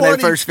coolest shit when they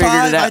first figured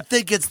it out. I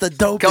think it's the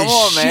dopest Come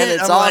on, man, shit.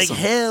 it's I'm awesome. like,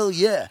 hell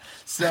yeah.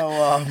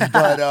 So,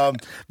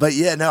 but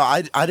yeah, no,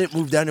 I didn't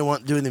move down to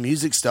doing the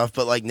music stuff,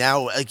 but like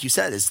now, like you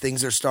said, as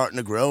things are starting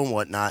to grow and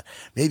whatnot,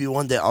 maybe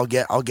one day I'll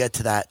get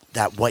to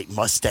that white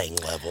Mustang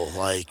level.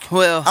 Like,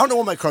 well, I don't know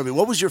what my car would be.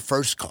 What was your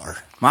first car?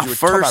 My you were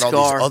first talking about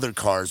all car. these other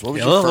cars. What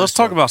was your first Let's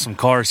talk car? about some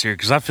cars here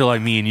because I feel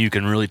like me and you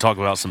can really talk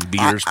about some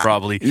beers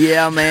probably.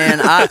 Yeah, man.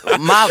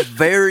 My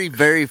very,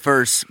 very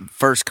first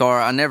car,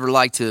 I never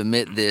like to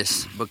admit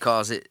this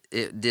because it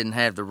didn't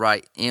have the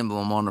right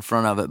emblem on the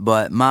front of it,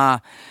 but my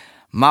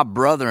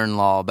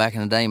brother-in-law, back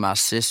in the day, my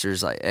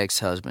sister's like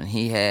ex-husband,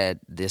 he had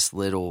this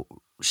little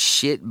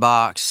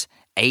shitbox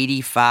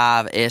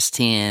 85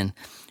 S10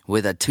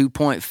 with a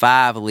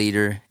 2.5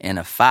 liter and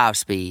a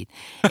 5-speed,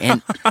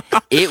 and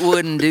it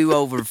wouldn't do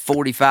over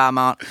 45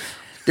 miles.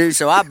 Dude,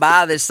 so I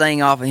buy this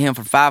thing off of him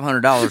for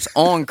 $500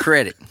 on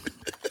credit.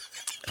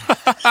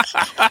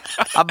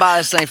 I buy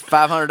this thing for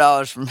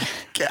 $500 from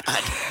God,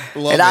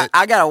 love and it.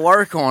 I got to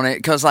work on it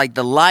because, like,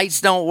 the lights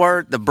don't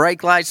work, the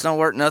brake lights don't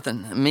work,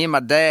 nothing. Me and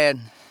my dad,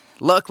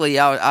 luckily,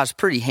 I was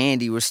pretty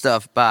handy with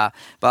stuff by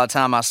the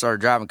time I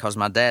started driving because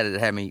my dad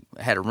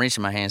had a wrench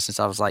in my hand since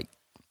I was, like,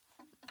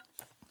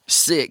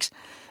 6.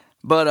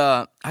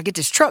 But I get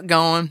this truck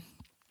going,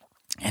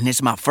 and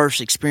it's my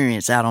first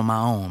experience out on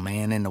my own,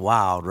 man, in the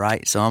wild,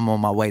 right? So I'm on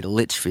my way to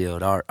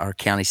Litchfield, our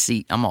county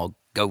seat. I'm going to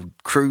go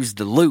cruise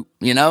the loop,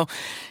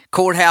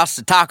 courthouse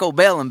to Taco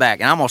Bell and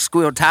back, and I'm gonna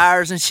squeal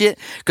tires and shit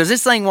because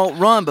this thing won't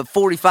run but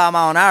 45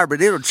 mile an hour,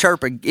 but it'll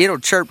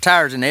chirp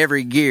tires in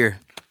every gear.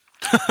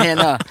 And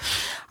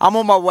I'm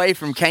on my way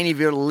from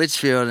Caneyville to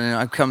Litchfield, and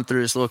I'm coming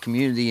through this little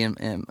community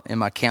in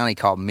my county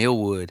called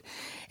Millwood,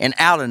 and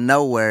out of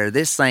nowhere,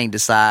 this thing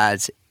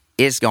decides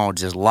it's gonna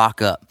just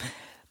lock up.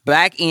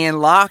 Back end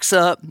locks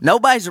up,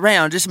 nobody's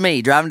around, just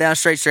me driving down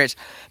straight stretch.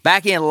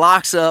 Back end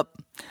locks up.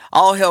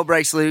 All hell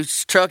breaks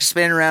loose. Truck's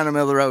spinning around in the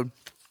middle of the road.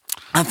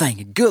 I'm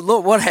thinking, good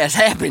Lord, what has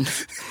happened?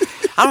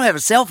 I don't have a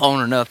cell phone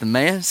or nothing,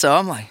 man. So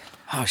I'm like,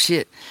 oh,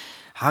 shit.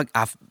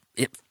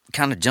 It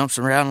kind of jumps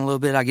around a little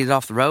bit. I get it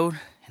off the road,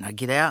 and I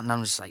get out, and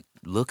I'm just like,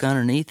 look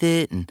underneath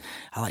it, and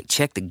I like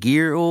check the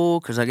gear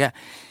oil because I got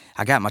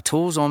my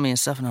tools on me and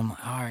stuff, and I'm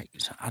like, all right,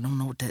 I don't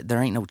know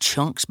there ain't no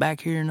chunks back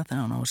here or nothing.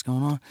 I don't know what's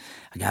going on.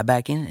 I got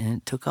back in it, and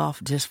it took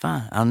off just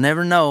fine. I'll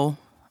never know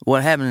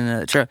what happened in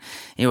that truck.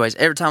 Anyways,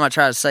 every time I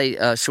try to say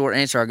a short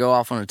answer, I go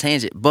off on a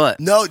tangent.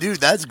 But no, dude,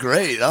 that's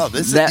great. Oh,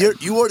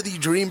 you are the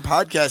dream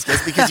podcast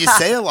guest because you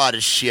say a lot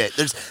of shit.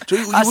 I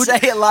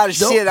say a lot of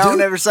shit. I don't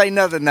ever say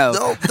nothing. No.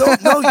 No.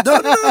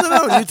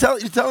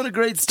 You're telling a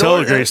great story. Tell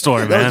a great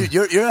story, man.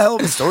 Dude, you're a hell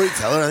of a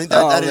storyteller. I think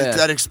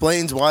that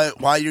explains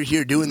why you're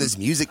here doing this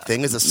music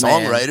thing as a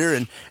songwriter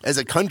and as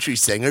a country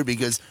singer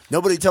because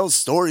nobody tells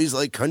stories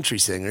like country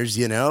singers.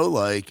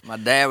 Like my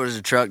dad was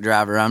a truck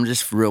driver. I'm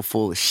just real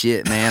full of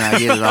shit, man. I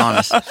get it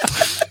honest.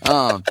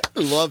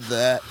 Love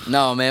that.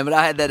 No, man, but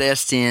I had that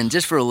S10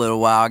 just for a little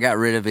while. I got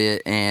rid of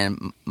it,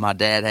 and my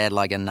dad had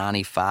like a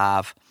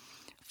 95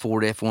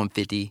 Ford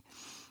F-150.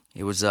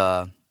 It was,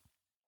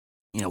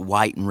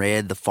 white and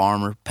red, the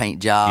farmer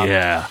paint job.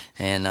 Yeah.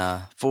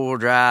 And four-wheel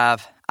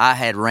drive. I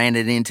had ran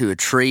it into a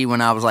tree when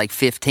I was like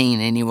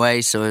 15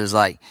 anyway, so it was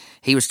like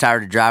he was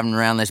tired of driving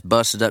around this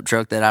busted-up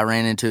truck that I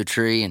ran into a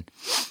tree,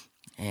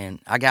 and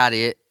I got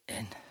it,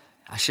 and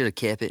I should have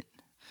kept it.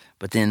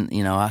 But then,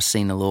 I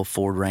seen a little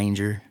Ford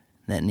Ranger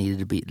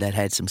that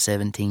had some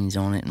 17s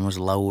on it and was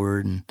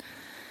lowered and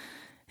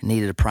it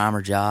needed a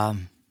primer job.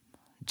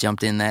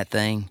 Jumped in that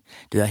thing.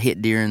 Dude, I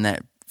hit deer in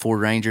that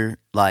Ford Ranger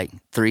like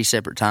 3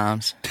 separate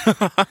times.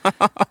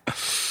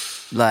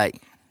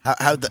 Like,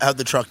 how'd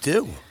the truck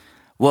do?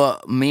 Well,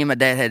 me and my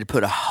dad had to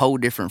put a whole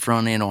different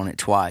front end on it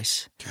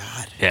twice.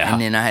 God. Yeah.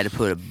 And then I had to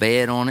put a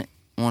bed on it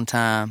one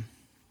time.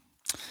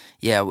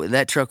 Yeah,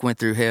 that truck went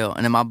through hell.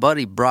 And then my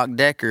buddy Brock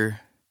Decker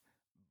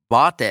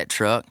bought that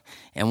truck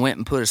and went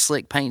and put a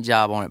slick paint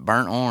job on it,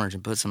 burnt orange,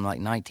 and put some like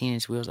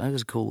 19-inch wheels. It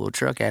was a cool little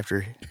truck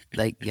after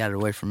they got it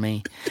away from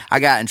me. I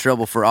got in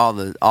trouble for all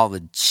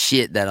the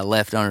shit that I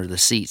left under the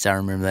seats. I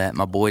remember that.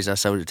 My boys I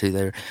sold it to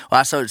there. Well,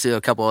 I sold it to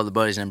a couple other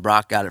buddies, and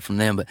Brock got it from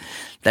them, but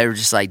they were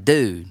just like,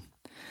 dude,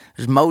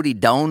 there's moldy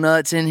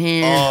donuts in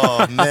here.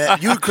 Oh, man.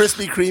 You a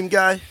Krispy Kreme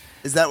guy?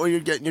 Is that where you're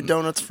getting your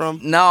donuts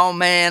from? No,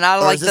 man. I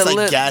like the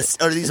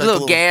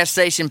little gas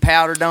station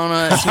powder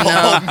donuts. You know?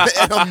 Oh,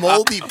 man, a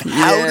moldy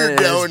powder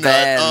donut.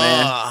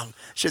 Bad, man.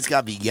 Shit's got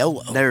to be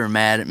yellow. They were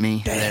mad at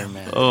me.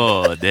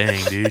 Oh,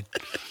 dang, dude.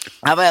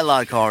 I've had a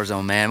lot of cars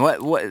on, man.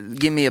 What?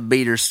 Give me a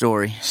beater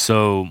story.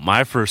 So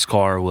my first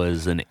car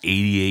was an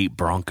 '88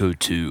 Bronco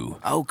 2.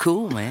 Oh,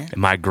 cool, man.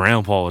 And my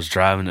grandpa was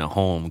driving it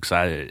home because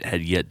I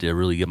had yet to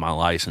really get my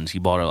license. He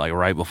bought it like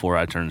right before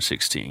I turned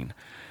 16.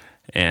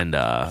 And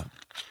on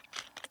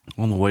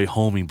the way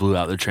home, he blew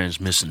out the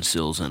transmission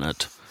seals in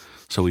it.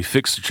 So we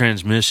fixed the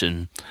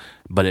transmission,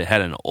 but it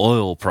had an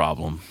oil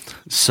problem.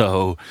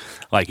 So,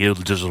 like, it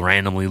would just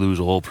randomly lose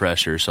oil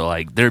pressure. So,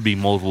 like, there'd be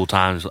multiple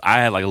times. I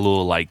had, like, a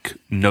little, like,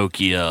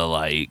 Nokia,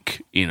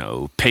 like,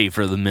 pay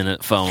for the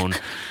minute phone.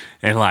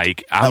 And,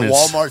 like, I'm a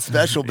Walmart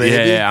special,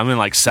 baby. Yeah, I'm in,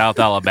 like, South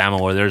Alabama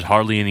where there's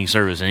hardly any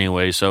service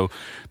anyway. So,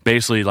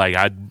 basically, like,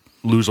 I'd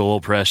lose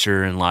oil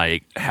pressure and,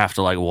 like, have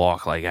to, like,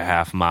 walk, like, a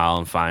half mile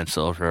and find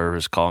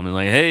self-service. Call me,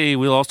 like, hey,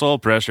 we lost oil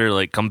pressure.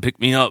 Like, come pick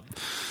me up.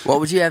 What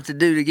would you have to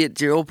do to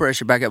get your oil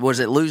pressure back up? Was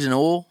it losing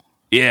oil?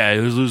 Yeah,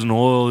 it was losing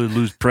oil, it would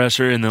lose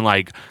pressure, and then,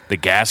 like, the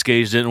gas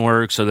gauge didn't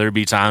work, so there'd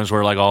be times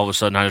where, like, all of a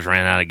sudden I just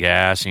ran out of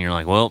gas, and you're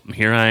like, well,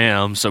 here I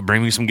am, so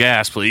bring me some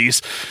gas,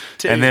 please.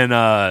 And then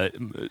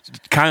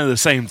kind of the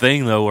same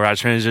thing, though, where I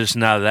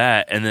transitioned out of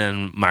that, and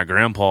then my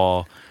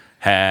grandpa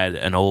had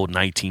an old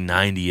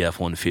 1990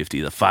 F-150,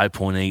 the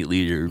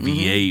 5.8-liter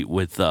V8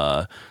 with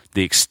the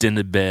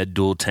extended bed,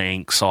 dual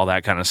tanks, all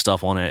that kind of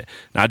stuff on it.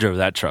 And I drove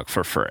that truck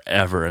for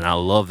forever, and I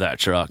love that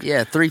truck.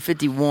 Yeah,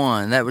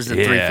 351. That was the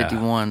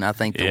 351, I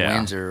think, the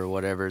Windsor or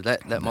whatever.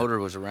 That motor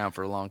was around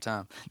for a long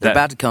time. They're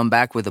about to come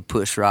back with a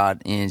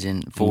pushrod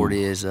engine. Ford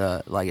is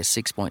like a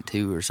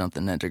 6.2 or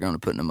something that they're going to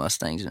put in the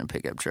Mustangs and the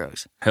pickup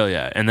trucks. Hell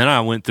yeah. And then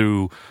I went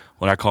through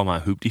what I call my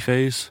hoopty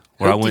phase.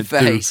 I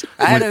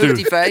had a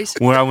hoopty phase.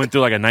 Where I went through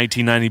like a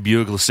 1990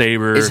 Buick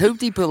LeSabre. Is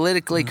hoopty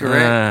politically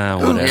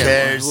correct? Who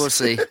cares? We'll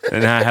see.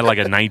 And I had like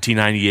a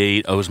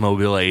 1998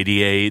 Oldsmobile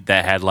 88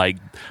 that had like,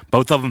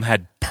 both of them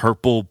had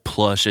purple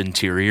plush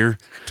interior.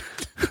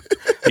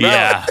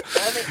 Yeah.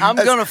 I'm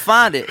going to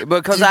find it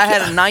because I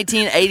had a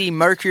 1980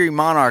 Mercury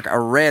Monarch, a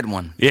red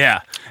one.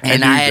 Yeah.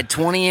 And I had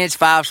 20-inch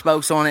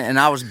 5-spokes on it, and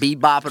I was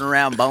bebopping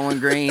around Bowling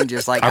Green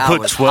just like I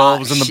put was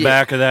 12s in the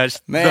back of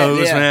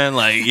man.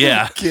 Like,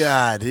 yeah.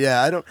 God,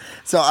 yeah. I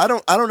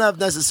don't have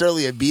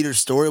necessarily a beater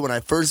story. When I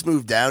first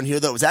moved down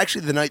here, though, it was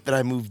actually the night that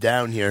I moved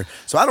down here.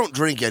 So I don't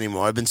drink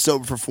anymore. I've been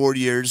sober for 4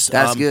 years.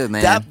 That's good,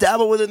 man.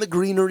 Dabble within the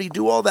greenery,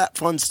 do all that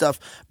fun stuff.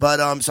 But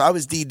so I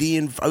was DD,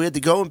 and we had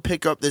to go and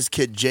pick up this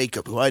kid,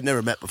 Jacob, who I'd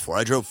never met before.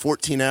 I drove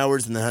 14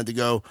 hours and then we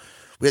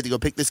had to go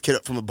pick this kid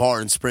up from a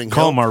bar in Spring Hill.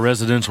 Call him our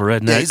residential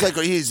redneck. Yeah, he's like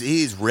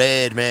he's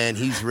red, man.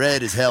 He's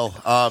red as hell.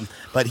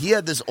 But he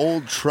had this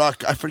old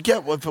truck. I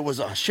forget if it was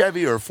a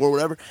Chevy or a Ford,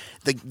 whatever.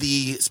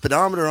 The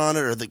speedometer on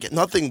it or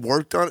nothing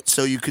worked on it,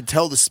 so you could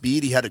tell the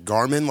speed. He had a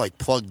Garmin like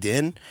plugged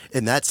in,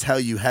 and that's how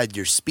you had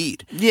your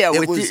speed. Yeah,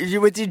 with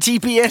your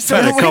GPS.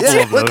 I've had a couple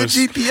of those. With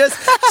the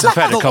GPS. So I've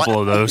had a couple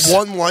of those.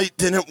 One light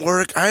didn't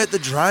work. I had to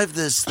drive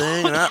this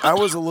thing, and I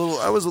was a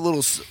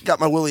little got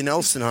my Willie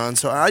Nelson on.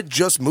 So I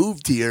just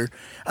moved here.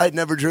 I'd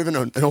never driven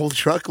an old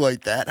truck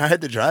like that. I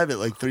had to drive it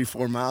like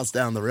 3-4 miles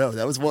down the road.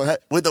 That was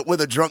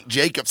with a drunk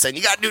Jacob saying,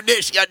 "You got to do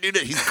this. You got to do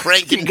this." He's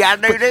cranking. You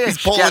got to do this.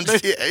 He's pulling.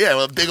 Yeah,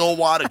 with a big old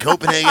wad of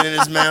Copenhagen in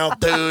his mouth,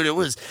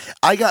 dude.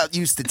 I got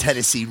used to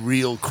Tennessee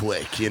real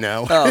quick, you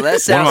know. Oh,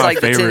 that sounds like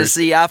the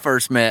Tennessee I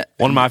first met.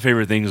 One of my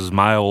favorite things is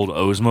my old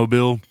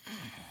Oldsmobile.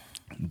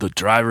 The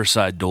driver's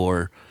side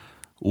door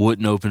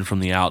wouldn't open from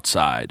the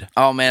outside.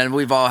 Oh, man,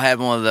 we've all had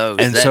one of those.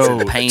 And that's so,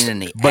 a pain in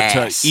the but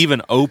ass. to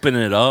even open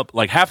it up,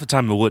 like half the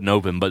time it wouldn't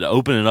open, but to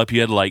open it up,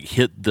 you had to like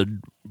hit the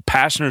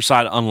passenger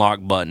side unlock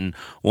button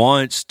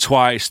once,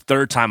 twice,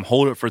 third time,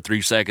 hold it for 3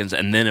 seconds,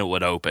 and then it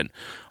would open.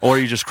 Or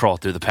you just crawl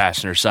through the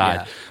passenger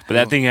side. Yeah. But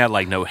that thing had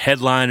like no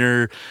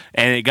headliner,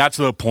 and it got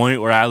to the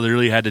point where I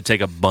literally had to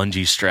take a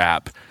bungee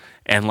strap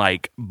and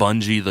like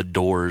bungee the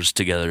doors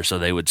together so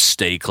they would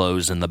stay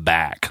closed in the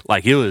back.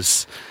 Like it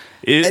was...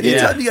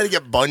 Anytime you got to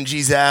get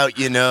bungees out,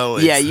 you know.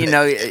 Yeah, you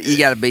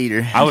got a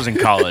beater. I was in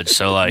college,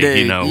 so like,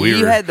 Dude,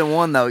 you had the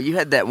one, though. You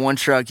had that one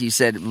truck you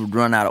said would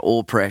run out of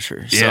oil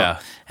pressure. So yeah.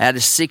 I had a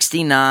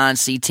 69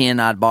 C10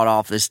 I'd bought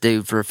off this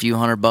dude for a few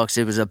 $100.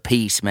 It was a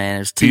piece, man. It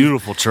was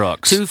beautiful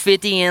trucks.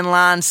 250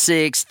 inline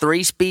 6,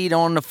 3-speed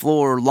on the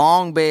floor,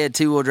 long bed,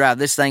 2-wheel drive.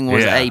 This thing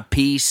was a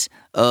piece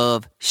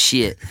of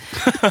shit.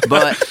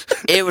 But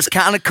it was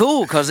kind of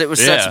cool because it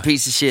was such a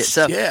piece of shit.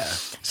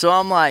 So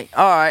I'm like,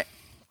 all right.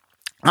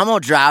 I'm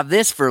going to drive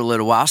this for a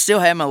little while. I still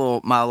had my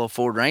little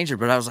Ford Ranger,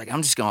 but I was like,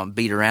 I'm just going to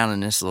beat around in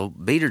this little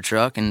beater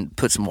truck and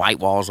put some white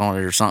walls on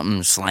it or something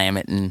and slam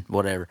it and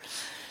whatever.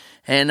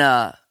 And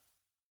I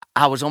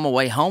was on my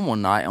way home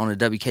one night on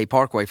the WK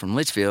Parkway from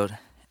Litchfield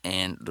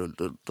and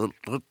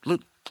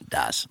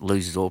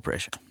loses oil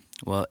pressure.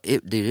 Well,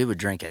 it would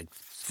drink a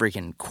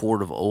freaking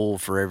quart of oil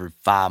for every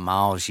 5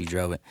 miles you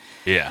drove it.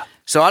 Yeah.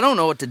 So I don't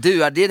know what to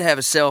do. I did have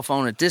a cell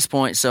phone at this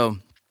point, so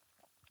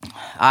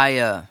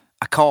I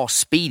call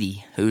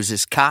Speedy, who's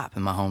this cop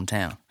in my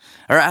hometown.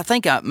 Or I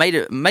think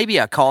maybe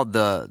I called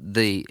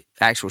the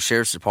actual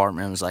sheriff's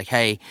department and was like,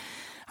 hey,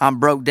 I'm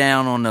broke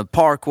down on the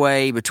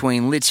parkway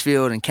between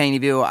Litchfield and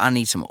Caneyville. I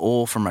need some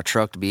oil for my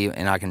truck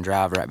and I can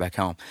drive right back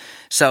home.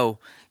 So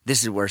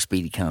this is where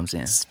Speedy comes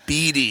in.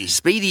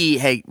 Speedy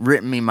had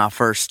written me my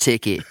first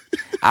ticket.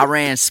 I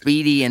ran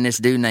Speedy and this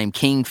dude named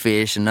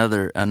Kingfish,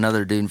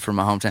 another dude from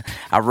my hometown.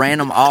 I ran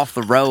them off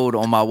the road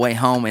on my way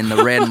home in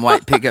the red and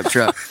white pickup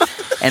truck.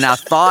 And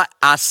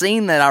I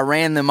seen that I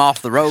ran them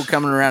off the road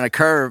coming around a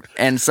curve.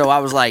 And so I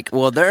was like,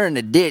 well, they're in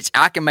the ditch.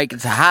 I can make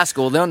it to high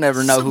school. They'll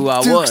never know who I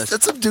was.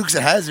 That's some Dukes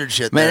of Hazzard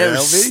shit, Man, there, it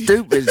was Elvie.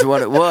 stupid is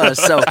what it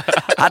was. So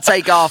I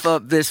take off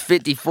up this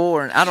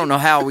 54, and I don't know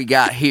how we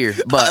got here,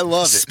 but I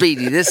love it.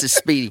 Speedy. This is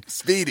Speedy.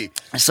 Speedy.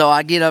 So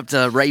I get up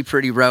to Ray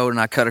Pretty Road, and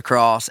I cut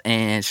across,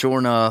 and sure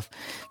enough,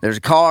 there's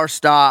a car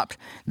stopped.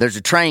 There's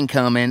a train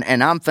coming,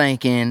 and I'm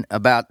thinking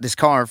about this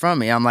car in front of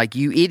me. I'm like,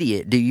 you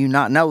idiot. Do you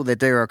not know that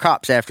there are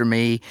cops after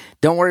me?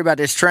 Don't worry about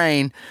this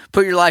train.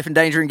 Put your life in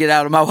danger and get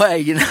out of my way,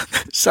 you know?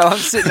 So I'm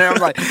sitting there,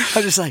 I'm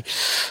just like,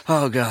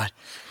 oh, God,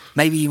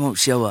 maybe he won't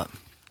show up.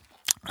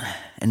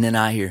 And then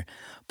I hear,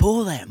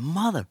 pull that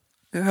mother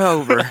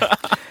over. And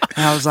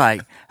I was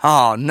like,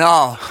 oh,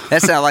 no.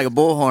 That sounded like a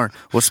bullhorn.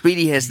 Well,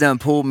 Speedy has done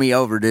pulled me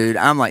over, dude.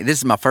 I'm like, this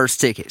is my first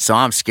ticket, so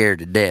I'm scared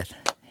to death.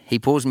 He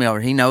pulls me over.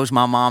 He knows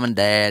my mom and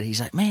dad. He's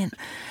like, man,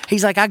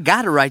 I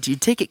got to write you a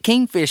ticket.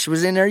 Kingfish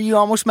was in there. You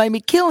almost made me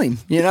kill him.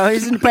 You know,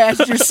 he's in the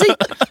passenger seat.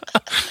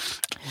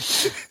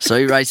 So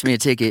he writes me a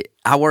ticket.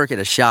 I work at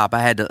a shop. I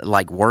had to,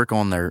 work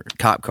on their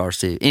cop cars,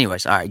 too.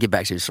 Anyways, all right, get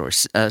back to the story.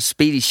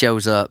 Speedy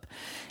shows up,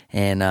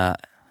 and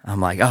I'm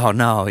like, oh,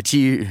 no, it's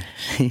you.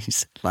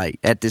 He's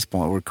like, at this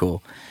point, we're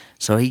cool.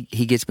 So he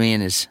gets me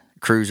in his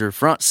cruiser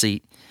front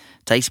seat,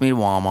 takes me to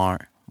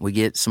Walmart. We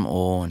get some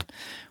oil, and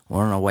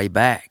we're on our way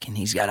back, and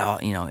he's got all,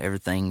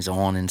 everything's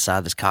on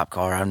inside this cop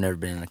car. I've never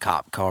been in a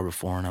cop car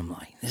before, and I'm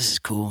like, this is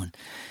cool. And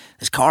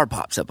this car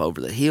pops up over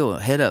the hill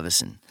ahead of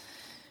us, and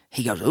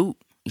he goes, ooh,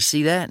 you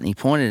see that? And he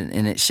pointed,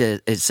 and it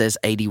says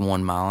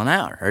 81 mile an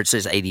hour, or it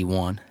says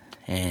 81.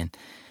 And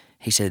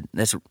he said,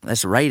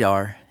 that's a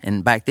radar.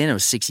 And back then it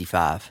was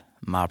 65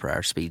 mile per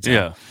hour speed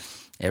zone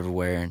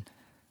everywhere. And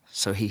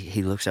so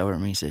he looks over at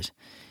me and says,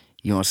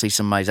 you want to see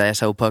somebody's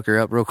asshole pucker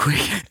up real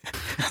quick?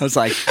 I was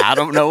like, I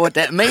don't know what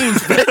that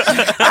means, but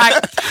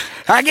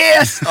I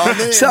guess. Oh,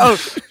 so,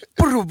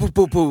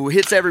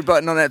 hits every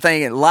button on that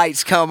thing, and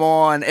lights come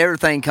on,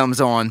 everything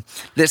comes on.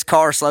 This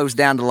car slows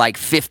down to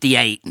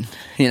 58, and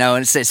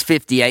it says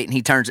 58,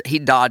 and he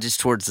dodges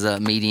towards the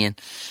median,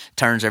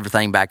 turns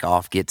everything back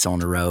off, gets on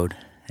the road,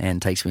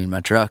 and takes me in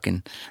my truck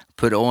and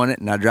put on it,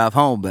 and I drive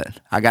home. But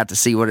I got to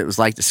see what it was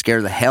like to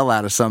scare the hell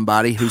out of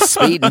somebody who's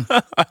speeding,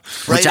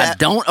 which I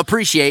don't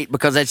appreciate,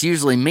 because that's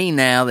usually me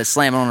now that's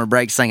slamming on the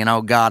brakes saying,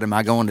 oh, God, am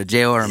I going to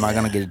jail or am I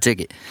going to get a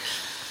ticket?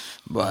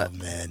 But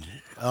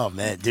Oh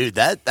man, dude,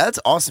 that's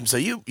awesome. So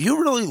you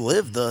really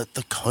lived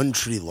the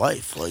country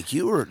life. Like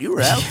you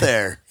were out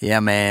there. Yeah,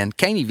 man.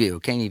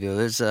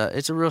 Caneyville.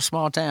 It's a real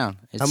small town.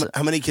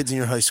 How many kids in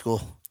your high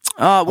school?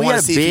 We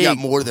had you got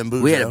more than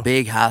Boudreaux. We had a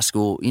big high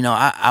school.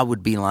 I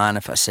would be lying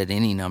if I said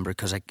any number,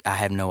 because I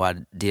have no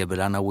idea, but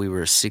I know we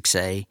were a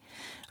 6A.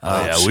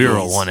 We were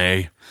a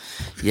 1A.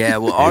 Yeah,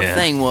 well, our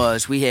thing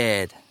was we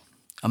had,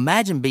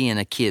 imagine being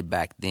a kid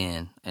back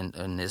then,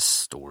 and this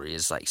story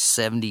is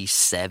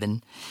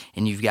 77,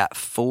 and you've got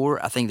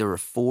I think there were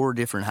 4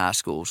 different high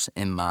schools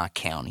in my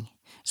county.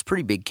 It's a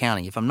pretty big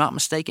county. If I'm not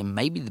mistaken,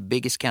 maybe the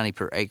biggest county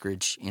per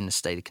acreage in the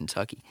state of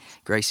Kentucky,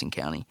 Grayson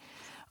County.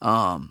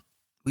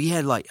 We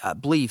had, I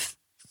believe,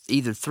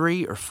 either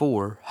 3 or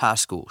 4 high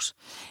schools,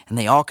 and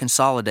they all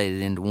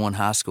consolidated into one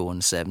high school in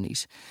the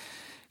 70s.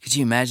 Could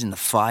you imagine the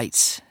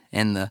fights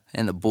and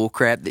the bull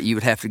crap that you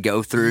would have to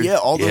go through? Yeah,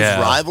 all those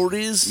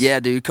rivalries. Yeah,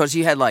 dude, because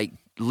you had,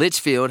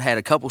 Litchfield had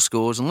a couple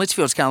schools, and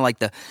Litchfield's kind of like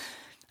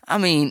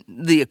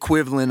the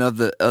equivalent of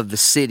the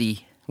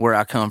city where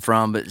I come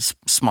from, but it's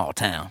a small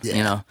town,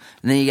 And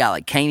then you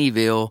got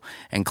Caneyville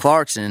and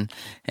Clarkson,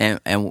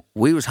 and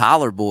we was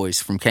holler boys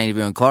from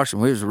Caneyville and Clarkson.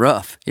 We was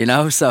rough,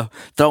 So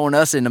throwing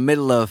us in the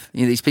middle of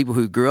these people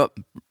who grew up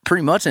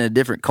pretty much in a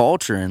different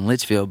culture in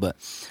Litchfield, but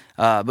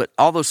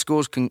all those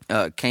schools came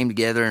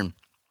together and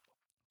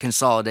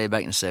consolidated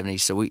back in the 70s.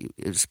 So it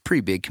was a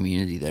pretty big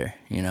community there,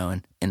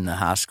 in the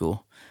high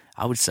school.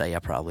 I would say I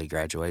probably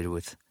graduated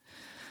with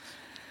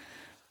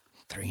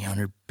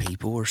 300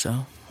 people or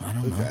so. I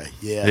don't know.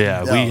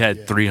 Yeah, we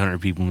had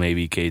 300 people,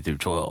 maybe K through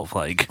 12.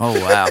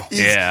 Oh wow.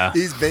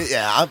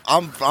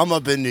 I'm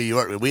up in New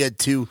York. We had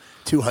two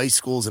high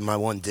schools in my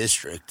one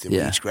district, and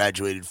we each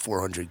graduated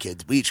 400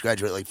 kids. We each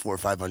graduate 400 or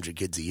 500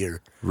 kids a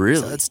year.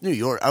 Really? So that's New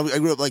York. I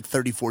grew up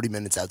 30, 40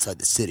 minutes outside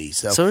the city.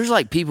 So there's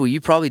people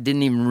you probably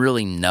didn't even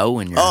really know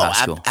in your high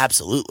school.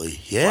 Absolutely.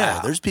 Yeah.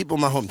 Wow. There's people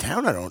in my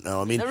hometown I don't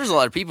know. I mean, there was a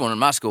lot of people in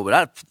my school, but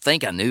I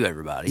think I knew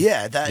everybody.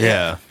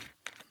 Yeah.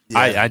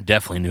 I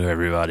definitely knew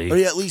everybody. Or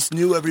at least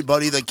knew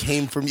everybody that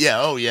came from.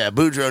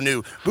 Boudreaux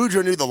knew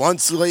the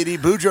lunch lady.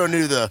 Boudreaux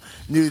knew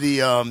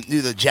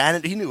the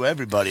janitor. He knew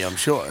everybody, I'm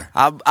sure.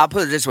 I'll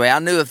put it this way: I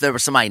knew if there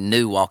was somebody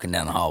new walking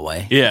down the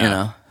hallway.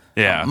 Yeah,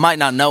 I might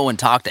not know and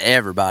talk to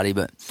everybody,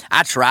 but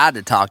I tried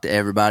to talk to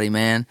everybody.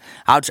 Man,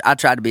 I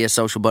tried to be a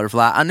social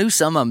butterfly. I knew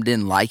some of them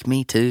didn't like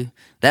me too.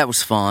 That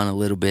was fun a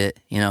little bit.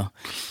 Go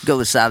to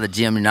the side of the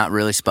gym you're not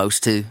really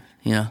supposed to.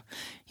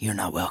 You're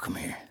not welcome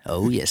here.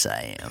 Oh, yes,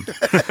 I am.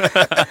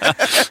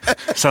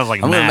 Sounds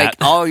like I'm going to make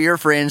all your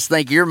friends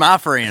think you're my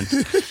friend.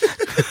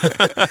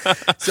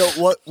 So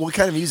what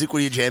kind of music were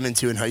you jamming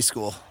to in high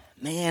school?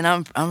 Man,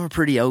 I'm a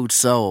pretty old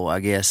soul, I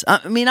guess.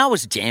 I mean, I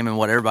was jamming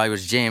what everybody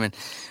was jamming.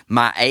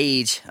 My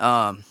age,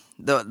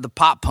 the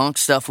pop punk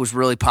stuff was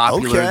really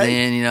popular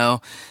then. You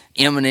know,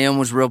 Eminem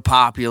was real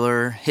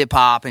popular. Hip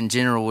hop in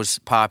general was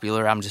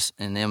popular. I'm just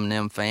an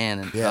Eminem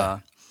fan,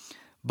 and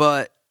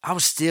but I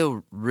was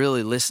still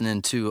really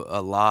listening to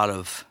a lot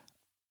of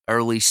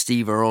early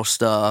Steve Earle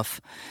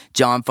stuff,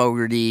 John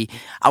Fogerty.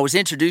 I was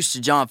introduced to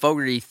John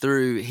Fogerty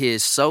through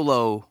his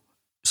solo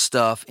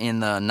stuff in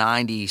the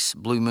 90s,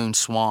 Blue Moon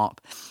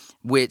Swamp,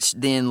 which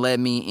then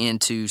led me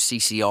into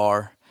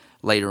CCR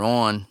later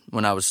on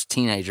when I was a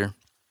teenager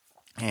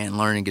and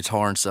learning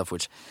guitar and stuff,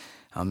 which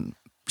I'm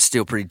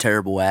still pretty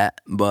terrible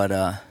at, but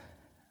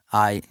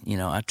I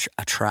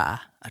try.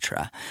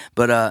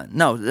 But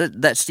no,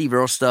 that Steve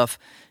Earle stuff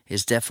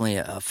is definitely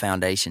a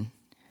foundation.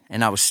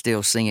 And I was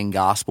still singing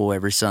gospel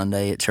every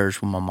Sunday at church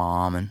with my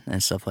mom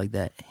and stuff like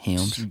that,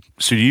 hymns.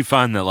 So do you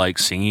find that like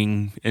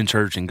singing in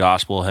church and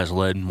gospel has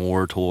led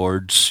more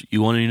towards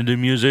you wanting to do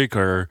music,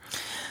 or?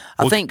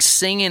 I think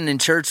singing in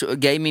church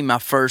gave me my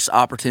first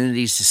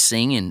opportunities to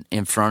sing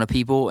in front of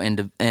people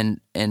and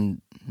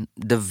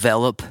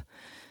develop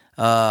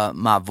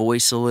my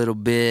voice a little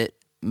bit,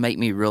 make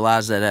me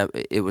realize that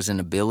it was an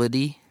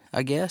ability,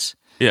 I guess.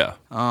 Yeah.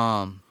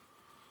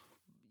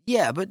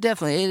 Yeah, but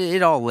definitely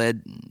it all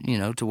led,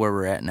 to where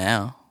we're at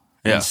now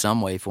in some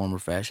way, form, or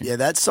fashion. Yeah,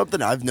 that's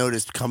something I've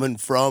noticed coming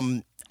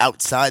from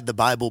outside the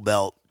Bible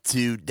Belt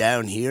to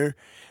down here.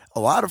 A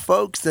lot of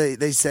folks,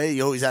 they say,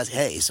 you always ask,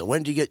 hey, so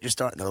when did you get your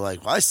start? And they're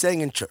like, well, I sang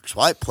in church.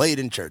 Well, I played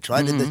in church. Well,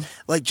 I did this.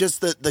 Like, just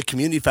the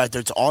community factor.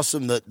 It's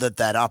awesome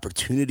that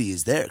opportunity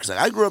is there. Because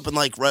I grew up in,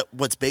 like,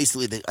 what's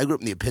basically, I grew up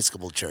in the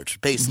Episcopal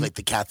Church, basically like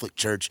the Catholic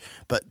Church.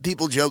 But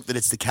people joke that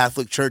it's the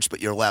Catholic Church,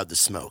 but you're allowed to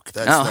smoke.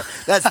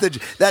 That's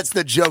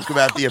the joke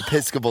about the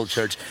Episcopal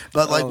Church.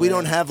 But, like, we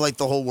don't have, like,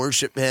 the whole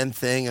worship band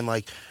thing. And,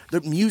 like, the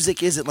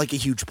music isn't, like, a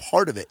huge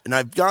part of it. And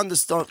I've gone to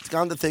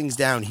things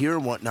down here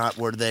and whatnot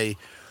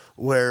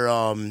where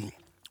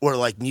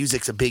like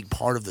music's a big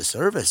part of the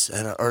service,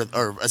 and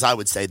or as I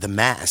would say, the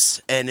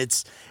mass, and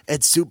it's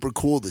super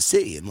cool to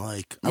see, and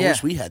like I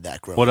wish we had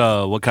that growing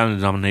up. What kind of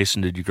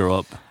denomination did you grow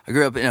up? I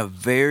grew up in a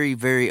very,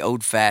 very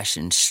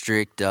old-fashioned,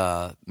 strict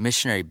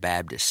missionary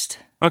Baptist.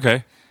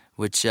 Okay,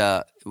 which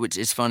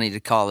is funny to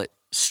call it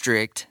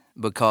strict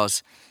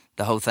because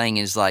the whole thing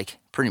is like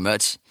pretty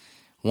much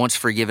once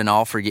forgiven,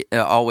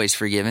 always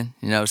forgiven.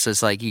 So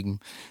it's like you can.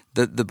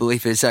 The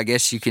belief is, I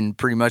guess, you can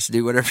pretty much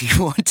do whatever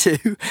you want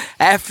to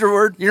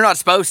afterward. You're not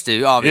supposed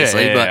to,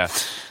 obviously,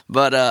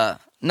 but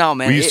no,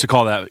 man. We used to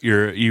call that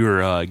you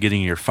were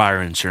getting your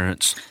fire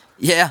insurance.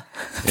 Yeah.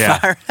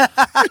 Fire.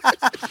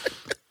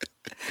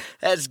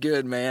 That's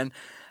good, man.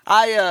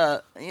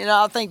 I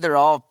think they're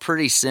all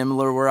pretty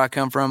similar where I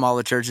come from. All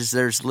the churches,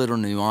 there's little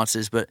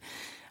nuances, but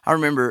I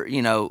remember,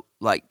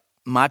 like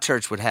my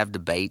church would have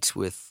debates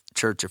with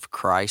Church of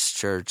Christ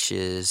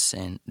churches,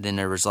 and then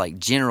there was like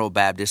General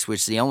Baptist,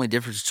 which the only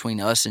difference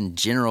between us and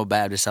General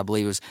Baptist, I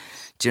believe, was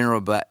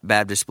General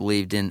Baptist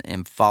believed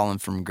in falling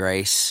from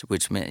grace,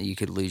 which meant you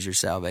could lose your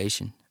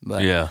salvation.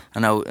 But I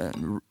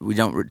know we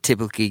don't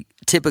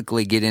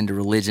typically get into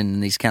religion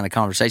in these kind of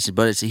conversations,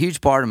 but it's a huge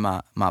part of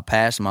my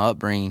past, my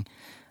upbringing.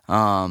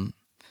 I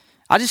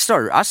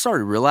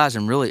started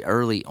realizing really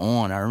early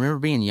on. I remember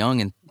being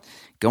young and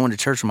going to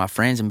church with my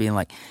friends and being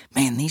like,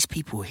 man, these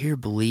people here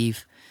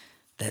believe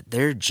that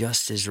they're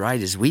just as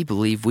right as we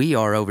believe we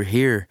are over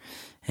here.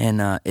 And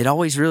it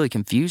always really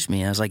confused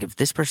me. I was like, if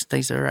this person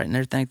thinks they're right and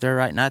they think they're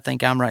right and I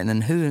think I'm right,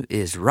 then who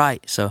is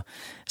right? So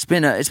it's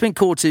been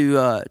cool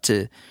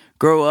to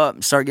grow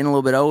up, start getting a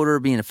little bit older,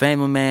 being a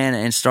family man,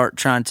 and start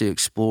trying to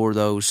explore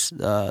those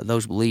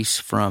beliefs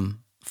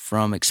from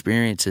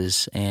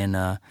experiences and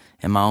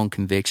my own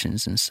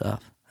convictions and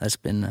stuff. That's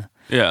been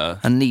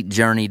a neat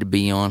journey to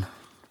be on.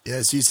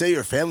 Yeah, so you say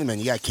you're a family man.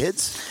 You got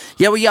kids?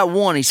 Yeah, we got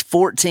one. He's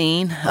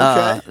 14.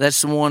 Okay.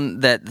 That's the one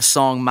that the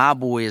song My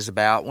Boy is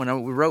about.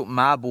 When we wrote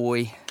My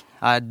Boy,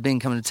 I'd been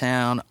coming to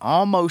town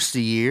almost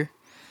a year.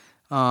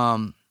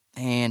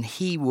 And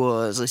he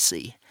was, let's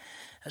see,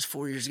 that's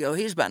 4 years ago.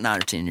 He was about 9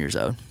 or 10 years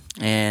old.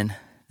 And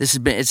this has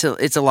been,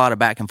 it's a lot of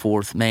back and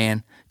forth,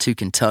 man, to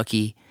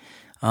Kentucky.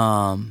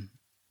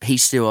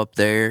 He's still up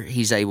there.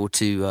 He's able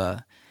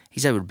to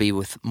be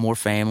with more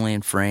family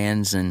and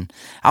friends. And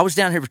I was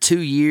down here for 2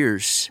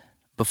 years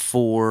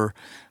before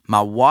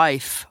my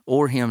wife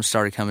or him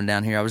started coming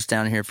down here. I was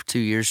down here for 2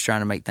 years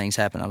trying to make things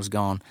happen. I was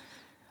gone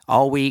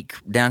all week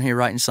down here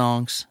writing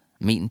songs,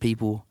 meeting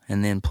people,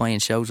 and then playing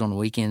shows on the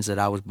weekends that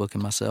I was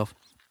booking myself.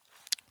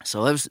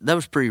 So that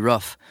was pretty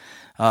rough.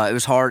 It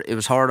was hard. It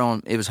was hard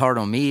on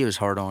me. It was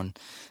hard on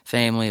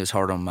family. It was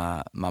hard on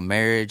my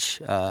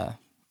marriage.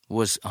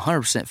 Was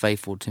 100%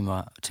 faithful to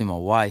my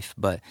wife,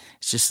 but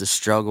it's just the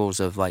struggles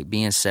of like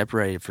being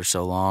separated for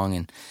so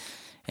long,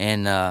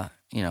 and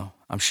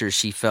I'm sure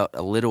she felt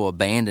a little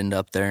abandoned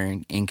up there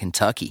in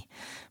Kentucky,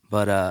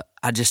 but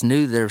I just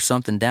knew there was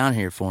something down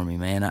here for me,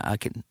 man. I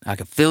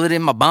could feel it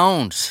in my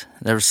bones.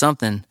 There was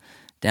something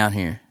down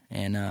here,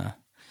 and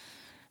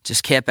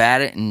just kept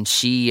at it. And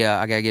she,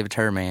 I gotta give it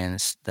to her, man.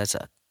 That's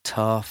a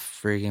tough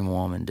friggin'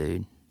 woman,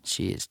 dude.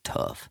 She is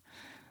tough.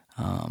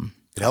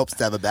 It helps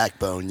to have a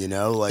backbone, you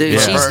know. Like,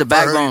 dude, she's the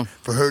backbone.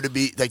 For her to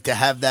be like to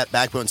have that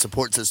backbone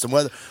support system,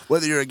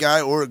 whether you're a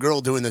guy or a girl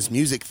doing this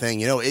music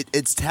thing, you know,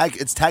 it's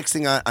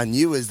taxing on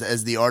you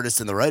as the artist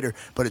and the writer,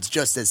 but it's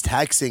just as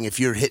taxing if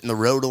you're hitting the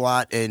road a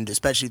lot, and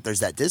especially if there's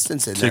that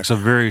distance in there. It takes a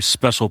very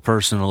special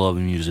person to love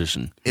a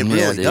musician. It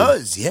really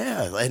does,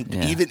 yeah. And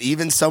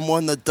even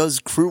someone that does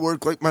crew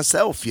work like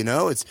myself, you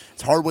know, it's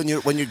hard when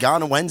you're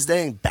gone on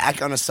Wednesday and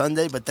back on a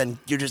Sunday, but then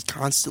you're just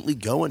constantly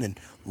going and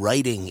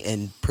writing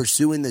and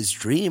pursuing this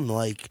dream,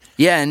 like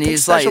and he's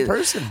a special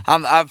person.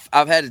 I've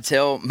had to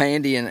tell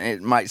Mandy, and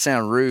it might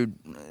sound rude,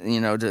 you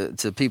know,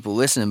 to people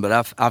listening,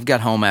 but I've got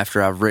home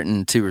after I've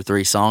written 2 or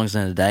 3 songs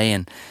in a day,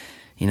 and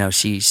you know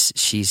she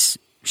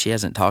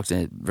hasn't talked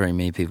to very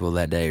many people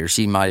that day, or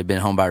she might have been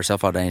home by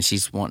herself all day, and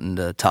she's wanting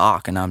to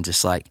talk, and I'm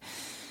just like,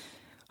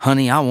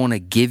 honey, I want to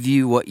give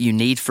you what you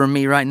need from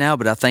me right now,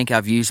 but I think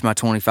I've used my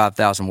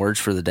 25,000 words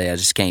for the day. I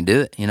just can't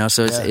do it, you know.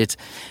 So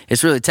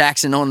it's really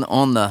taxing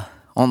on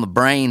the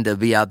brain to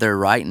be out there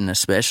writing,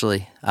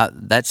 especially.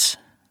 That's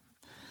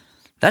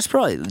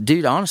probably,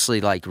 dude,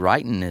 honestly, like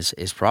writing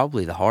is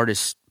probably the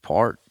hardest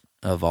part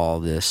of all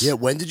this. Yeah,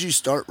 when did you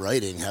start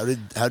writing? How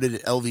did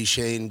Elvie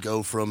Shane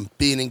go from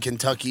being in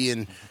Kentucky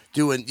and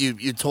doing,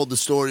 you told the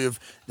story of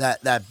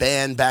that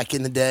band back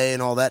in the day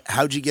and all that.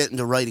 How'd you get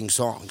into writing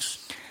songs?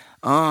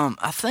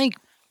 I think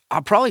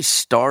I probably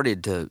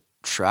started to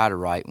try to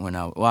write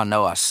I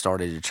know I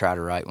started to try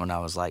to write when I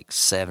was like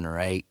 7 or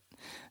 8.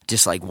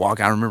 Just like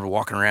I remember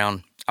walking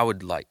around.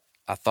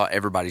 I thought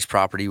everybody's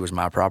property was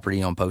my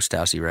property on Post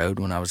Housey Road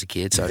when I was a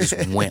kid, so I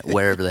just went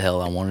wherever the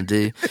hell I wanted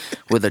to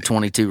with a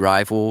 .22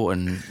 rifle,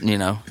 and you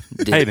know.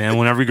 Hey man,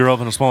 whenever you grow up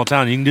in a small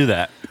town, you can do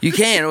that. You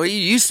can. Well, you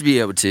used to be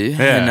able to.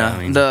 Yeah,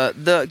 and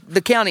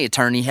the county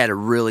attorney had a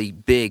really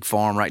big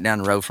farm right down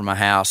the road from my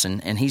house,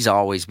 and he's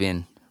always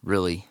been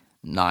really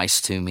nice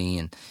to me,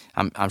 and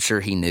I'm sure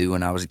he knew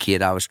when I was a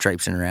kid I was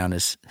traipsing around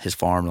his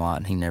farm lot,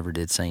 and he never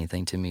did say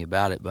anything to me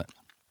about it,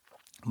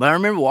 But I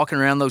remember walking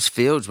around those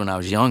fields when I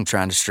was young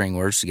trying to string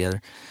words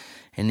together.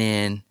 And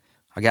then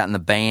I got in the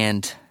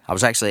band. I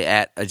was actually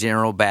at a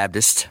General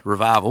Baptist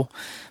revival.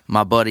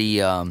 My buddy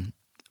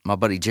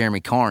Jeremy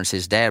Carnes,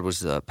 his dad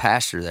was the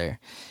pastor there.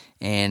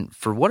 And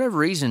for whatever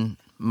reason,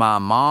 my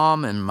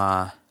mom and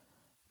my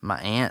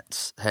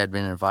aunts had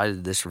been invited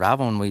to this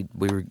revival, and we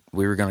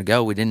were going to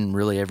go. We didn't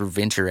really ever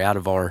venture out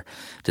of our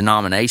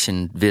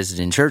denomination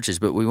visiting churches,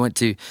 but we went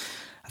to,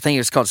 I think it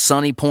was called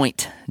Sunny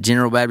Point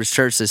General Baptist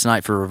Church this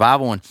night for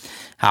revival, and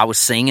I was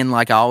singing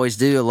like I always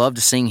do. I love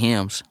to sing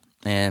hymns.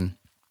 And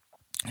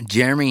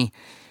Jeremy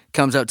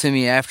comes up to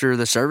me after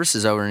the service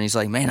is over, and he's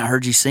like, man, I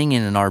heard you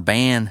singing, and our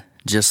band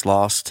just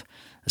lost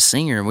a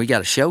singer, and we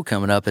got a show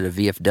coming up at a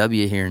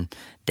VFW here in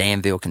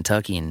Danville,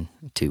 Kentucky in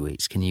 2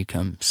 weeks. Can you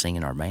come sing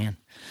in our band?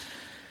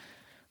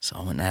 So I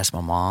went and asked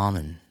my mom,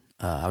 and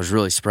I was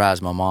really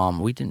surprised. My mom,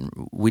 we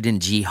didn't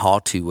G-haw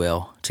too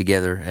well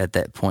together at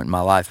that point in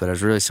my life, but I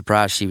was really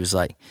surprised. She was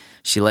like,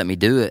 she let me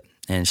do it,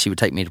 and she would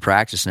take me to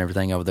practice and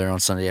everything over there on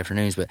Sunday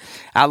afternoons. But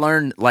I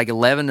learned like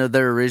 11 of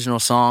their original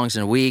songs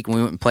in a week, and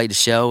we went and played a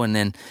show, and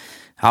then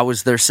I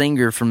was their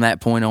singer from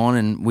that point on,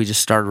 and we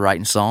just started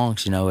writing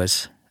songs, you know,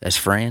 as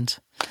friends,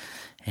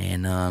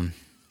 and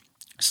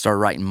started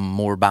writing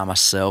more by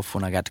myself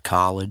when I got to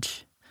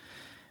college,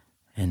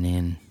 and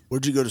then.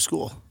 Where'd you go to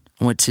school?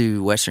 I went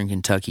to Western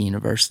Kentucky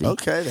University.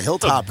 Okay, the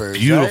Hilltoppers.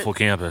 Beautiful right?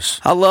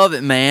 campus. I love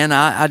it, man.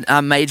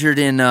 I majored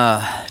in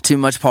too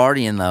much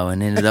partying, though,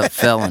 and ended up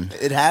failing.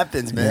 It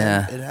happens, man.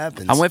 Yeah. It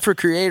happens. I went for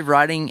creative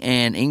writing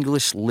and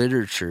English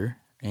literature,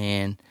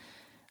 and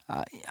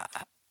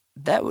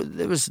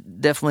it was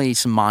definitely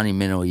some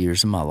monumental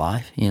years in my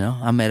life. You know,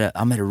 I met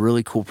a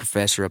really cool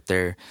professor up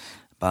there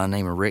by the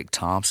name of Rick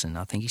Thompson.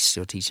 I think he's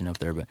still teaching up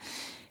there, but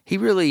he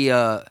really,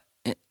 I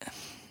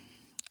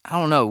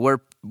don't know,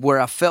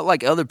 where I felt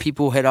like other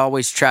people had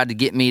always tried to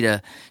get me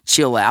to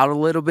chill out a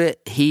little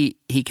bit, he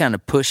kind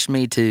of pushed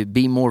me to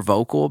be more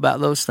vocal about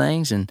those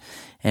things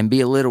and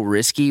be a little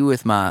risky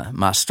with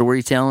my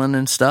storytelling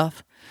and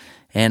stuff,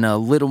 and a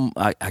little,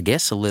 I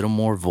guess, a little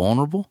more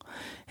vulnerable.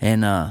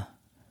 And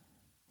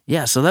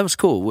yeah, so that was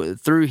cool.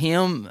 Through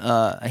him,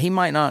 he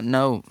might not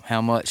know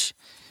how much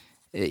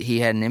he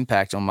had an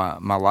impact on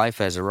my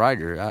life as a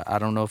writer. I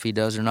don't know if he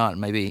does or not.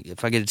 Maybe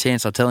if I get a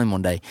chance, I'll tell him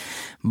one day.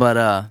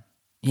 But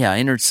yeah, I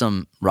entered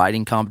some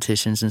writing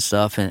competitions and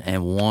stuff,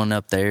 and won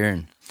up there,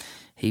 and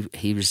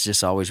he was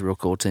just always real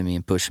cool to me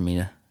and pushing me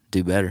to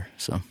do better.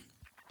 So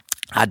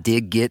I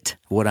did get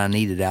what I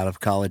needed out of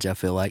college, I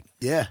feel like.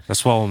 Yeah.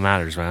 That's what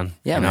matters, man.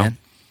 Yeah, you know? man.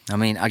 I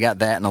mean, I got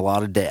that and a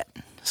lot of debt,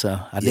 so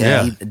I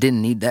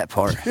didn't need that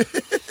part.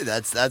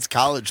 That's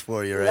college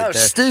for you right that was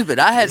there. Stupid.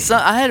 I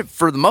had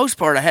for the most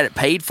part, I had it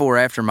paid for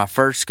after my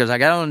first, because I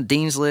got on the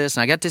dean's list,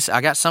 and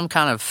I got some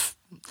kind of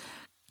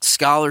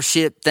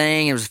scholarship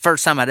thing. It was the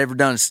first time I'd ever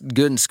done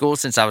good in school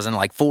since I was in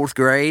like 4th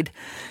grade.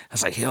 I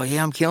was like, hell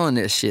yeah, I'm killing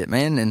this shit,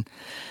 man.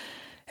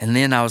 And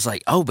then I was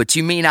like, oh, but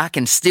you mean I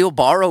can still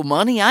borrow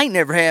money? I ain't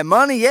never had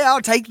money. Yeah,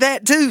 I'll take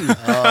that too.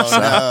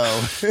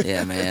 Oh, no.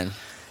 Yeah, man.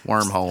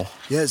 Wormhole.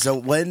 Yeah, so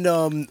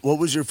what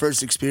was your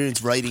first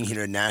experience writing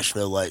here in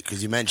Nashville like?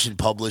 Because you mentioned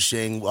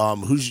publishing.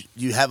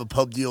 You have a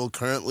pub deal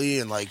currently,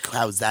 and like,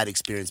 how's that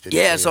experience been?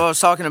 Yeah, so I was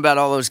talking about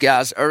all those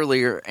guys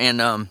earlier, and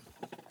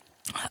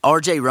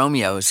RJ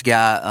Romeo's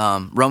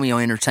guy, Romeo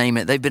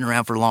Entertainment, they've been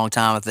around for a long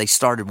time. They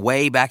started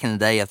way back in the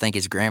day. I think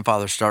his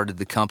grandfather started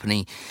the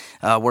company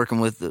working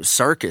with the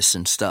circus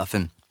and stuff,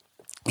 and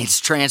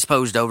it's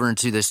transposed over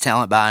into this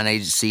talent buying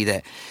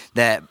agency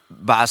that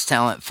buys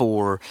talent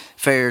for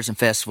fairs and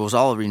festivals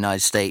all over the United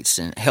States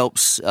and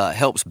helps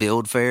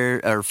build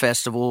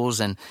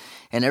festivals and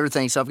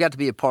everything. So I've got to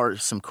be a part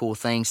of some cool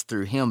things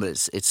through him, but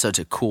it's such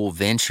a cool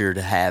venture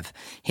to have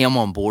him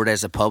on board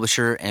as a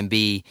publisher and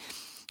be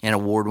an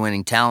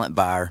award-winning talent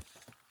buyer.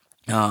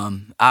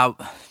 I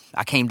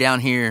came down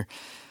here,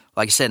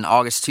 like I said, in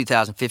August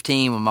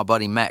 2015 with my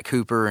buddy Matt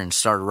Cooper and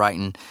started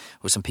writing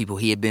with some people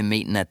he had been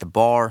meeting at the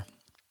bar.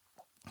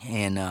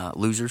 And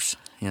Losers,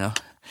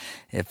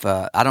 if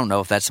I don't know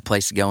if that's the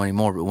place to go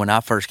anymore, but when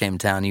I first came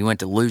to town, you went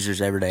to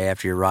Losers every day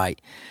after you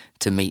write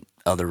to meet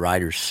other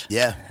writers.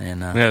 Yeah,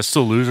 and it's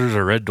still Losers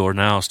or Red Door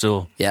now.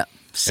 Still, yeah,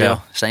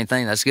 same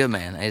thing. That's good,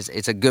 man.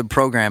 It's a good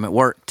program. It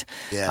worked.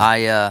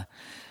 Yeah,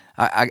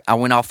 I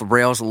went off the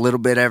rails a little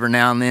bit every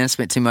now and then.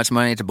 Spent too much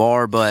money at the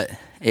bar, but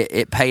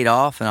it paid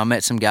off, and I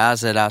met some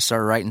guys that I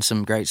started writing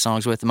some great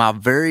songs with. My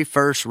very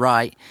first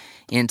write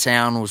in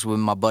town was with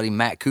my buddy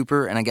Matt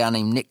Cooper and a guy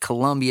named Nick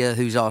Columbia,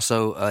 who's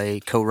also a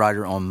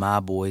co-writer on My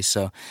Boys.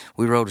 So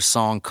we wrote a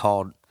song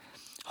called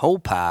Whole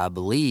Pie, I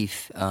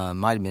believe.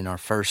 Might have been our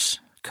first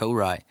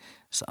co-write.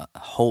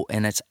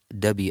 And it's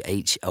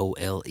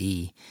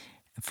WHOLE.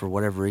 For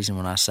whatever reason,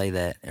 when I say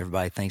that,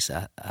 everybody thinks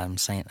I'm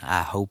saying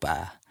I hope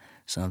I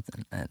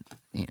something.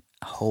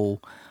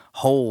 Whole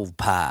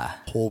pie.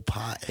 Whole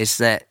pie. It's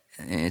that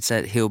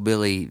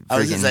hillbilly. I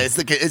was gonna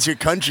say it's your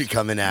country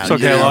coming out. It's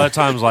okay. A lot of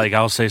times, like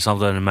I'll say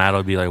something and Matt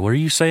will be like, "What are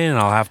you saying?" And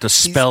I'll have to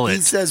spell it.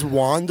 He says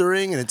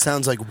 "wandering" and it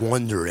sounds like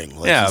 "wondering."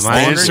 Like yeah,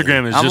 my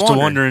Instagram is just a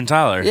wandering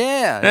Tyler.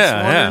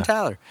 Yeah, wandering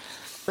Tyler.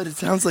 But it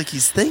sounds like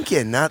he's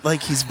thinking, not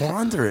like he's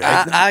wandering.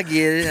 I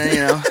get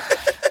it.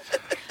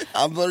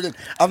 I'm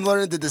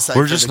learning to decipher.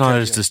 We're just not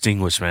as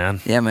distinguished,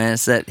 man. Yeah, man,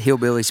 it's that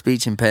hillbilly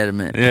speech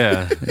impediment.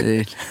 Yeah,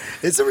 dude.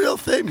 It's a real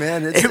thing,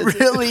 man. It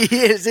really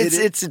is.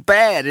 It's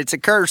bad. It's a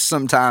curse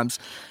sometimes.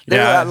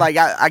 Yeah, like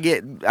I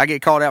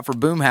get called out for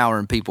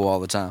boomhowering people all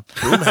the time.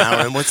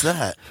 Boomhowering? What's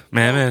that?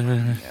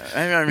 Man.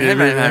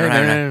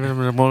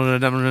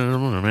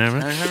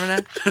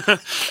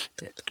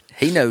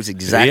 He knows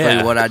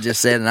exactly what I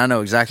just said, and I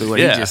know exactly what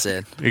he just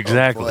said.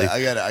 Exactly. Oh, boy,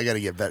 I gotta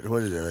get better.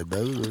 What is it?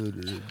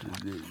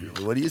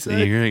 What do you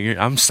say?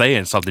 I'm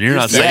saying something. You're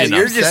not saying.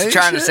 You're just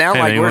trying to sound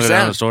like we're saying. Down the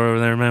sounding. store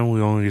over there, man.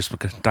 We only just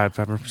Diet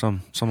Pepper,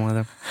 something like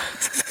that.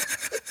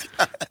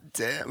 God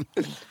damn.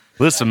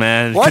 Listen,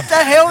 man. What the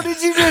hell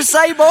did you just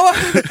say, boy?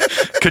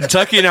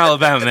 Kentucky and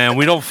Alabama, man.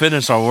 We don't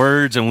finish our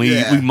words and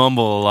we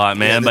mumble a lot,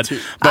 man. Yeah, but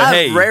I've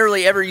hey,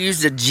 rarely ever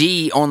used a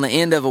G on the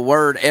end of a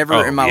word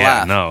ever in my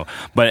life. No.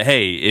 But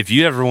hey, if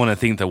you ever want to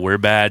think that we're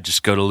bad,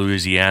 just go to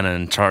Louisiana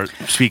and start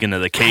speaking to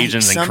the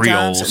Cajuns and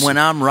Creoles. When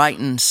I'm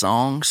writing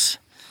songs,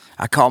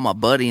 I call my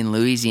buddy in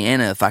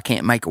Louisiana. If I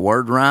can't make a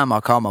word rhyme,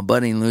 I'll call my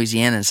buddy in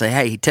Louisiana and say,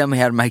 "Hey, tell me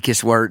how to make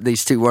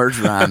these two words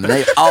rhyme." And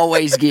they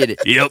always get it.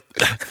 Yep.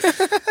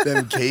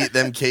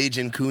 them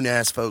Cajun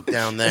coon-ass folk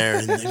down there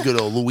in good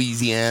old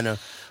Louisiana.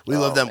 We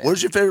love them. Man.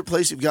 Where's your favorite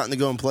place you've gotten to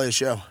go and play a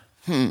show?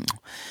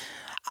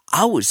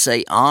 I would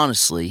say,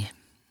 honestly,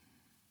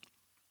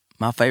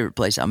 my favorite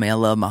place, I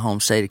love my home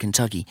state of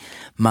Kentucky.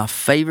 My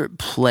favorite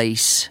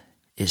place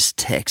is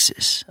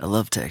Texas. I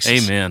love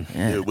Texas. Amen.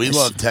 Yeah, dude, we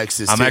love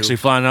Texas, I'm actually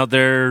flying out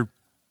there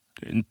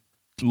in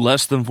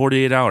less than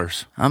 48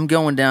 hours. I'm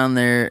going down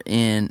there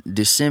in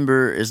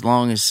December as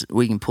long as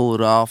we can pull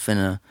it off in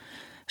a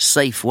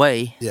safe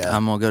way. Yeah.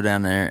 I'm going to go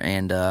down there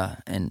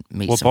and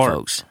meet what some part?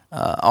 folks.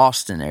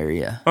 Austin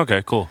area.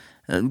 Okay, cool.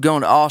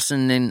 Going to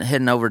Austin and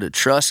heading over to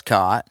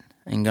Trustcott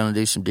and going to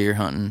do some deer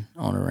hunting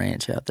on a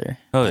ranch out there.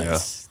 Oh, yeah.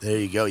 There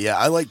you go. Yeah,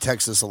 I like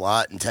Texas a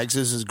lot, and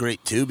Texas is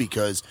great, too,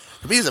 because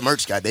for me as a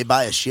merch guy, they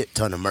buy a shit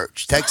ton of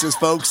merch. Texas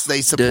folks,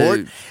 they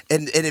support,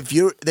 and if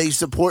they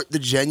support the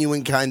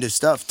genuine kind of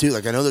stuff, too.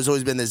 Like, I know there's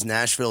always been this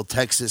Nashville,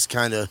 Texas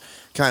kind of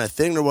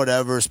thing or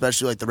whatever,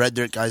 especially like the Red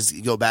Dirt guys.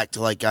 You go back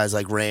to like guys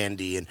like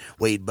Randy and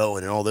Wade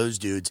Bowen and all those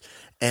dudes.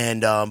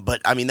 And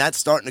but I mean that's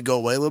starting to go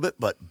away a little bit.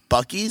 But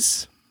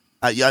Buc-ee's,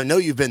 I know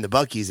you've been to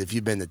Buc-ee's if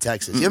you've been to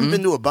Texas. You haven't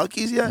been to a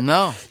Buc-ee's yet?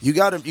 No. You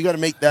got to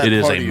make that. It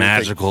is part a of your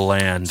magical thing.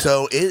 land.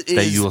 So it is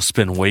that you will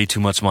spend way too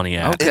much money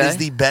at. Okay. It is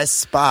the best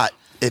spot.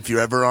 If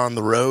you're ever on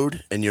the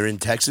road and you're in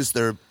Texas,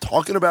 there are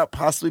talking about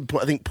possibly,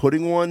 I think,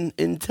 putting one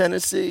in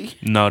Tennessee.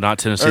 No, not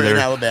Tennessee. Or They're in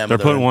Alabama. They're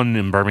putting one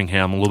in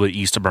Birmingham, a little bit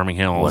east of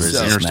Birmingham. What is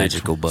this Interstate.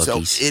 magical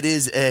Buc-ee's? So it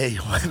is a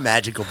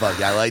magical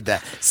buggy. I like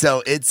that.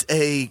 So it's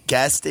a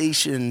gas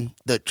station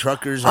that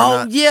truckers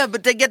are not. Yeah,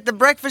 but they get the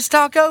breakfast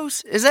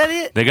tacos. Is that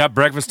it? They got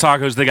breakfast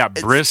tacos. They got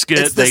brisket.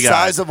 It's the they got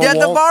size of a Yeah, the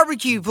Walmart.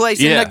 barbecue place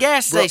in Yeah. the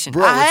gas station.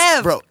 Bro, I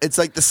have. Bro, it's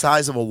like the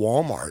size of a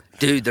Walmart.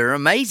 Dude, they're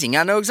amazing.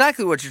 I know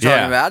exactly what you're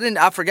talking Yeah. about.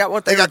 I forgot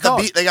what they They were got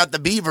called. they got the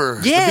beaver.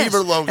 Yes. The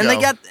beaver logo. And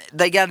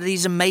they got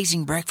these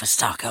amazing breakfast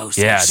tacos.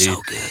 Yeah, They're dude.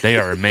 so good. They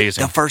are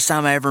amazing. The first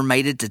time I ever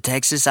made it to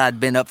Texas, I'd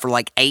been up for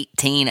like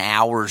 18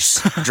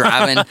 hours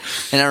driving.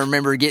 And I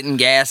remember getting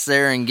gas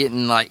there and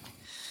getting like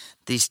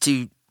these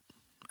two,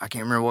 I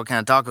can't remember what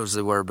kind of tacos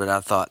they were, but I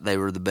thought they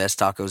were the best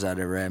tacos I'd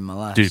ever had in my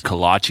life. Dude,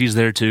 kolache's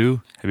there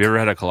too. Have you ever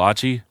had a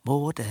kolache?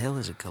 Well, what the hell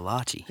is a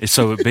kolache?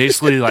 So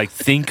basically, like,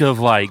 think of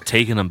like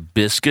taking a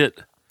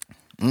biscuit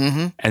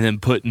and then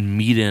putting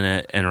meat in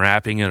it and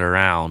wrapping it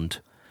around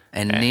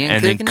And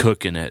then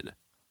cooking it.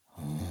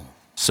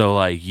 So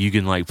like you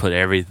can like put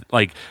everything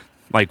like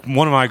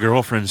one of my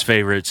girlfriend's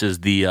favorites is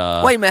the.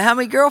 Wait a minute, how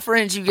many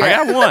girlfriends you got?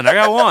 I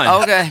got one.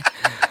 Okay,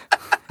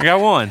 I got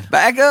one.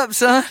 back up,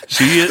 son.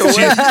 She is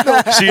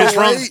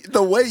from.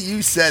 The way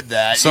you said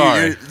that,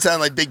 Sorry. you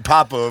sound like Big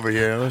Papa over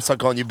here. Let's start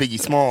calling you Biggie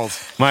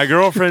Smalls. My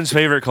girlfriend's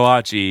favorite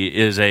kolache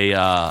is a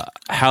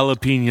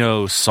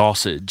jalapeno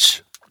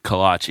sausage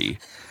kolache,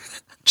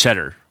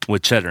 cheddar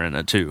with cheddar in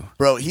it too.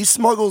 Bro, he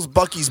smuggles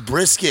Bucky's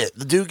brisket.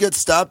 The dude gets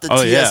stopped at Oh,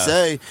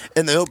 TSA,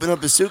 and they open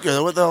up his suitcase.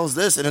 What the hell is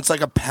this? And it's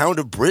like a pound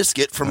of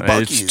brisket from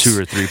Bucky's. It's 2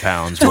 or 3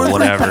 pounds, but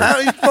whatever.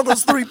 He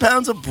smuggles 3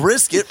 pounds of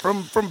brisket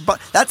from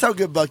That's how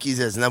good Bucky's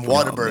is. And then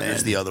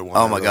Whataburger's the other one.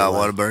 Oh my God,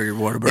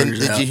 Whataburger! And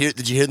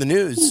did you hear the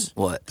news?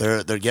 What?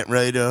 They're getting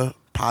ready to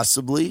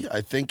possibly.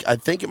 I think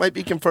it might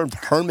be confirmed.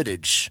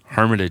 Hermitage.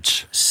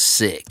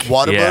 Sick.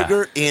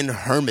 Whataburger in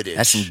Hermitage.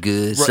 That's some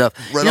good Right- stuff.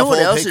 right You know off what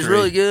Old else is Hickory.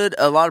 really good?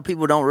 A lot of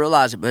people don't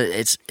realize it, but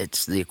it's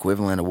the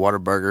equivalent of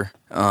Whataburger.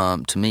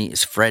 To me,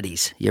 it's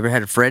Freddy's. You ever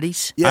had a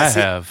Freddy's? Yeah, I see,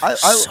 have.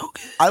 So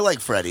good. I like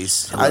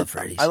Freddy's. I love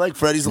Freddy's. I like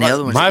Freddy's. And the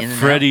other one's My In-N-Out.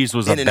 Freddy's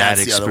was a bad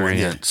In-N-Out's the other one,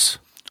 yeah. experience.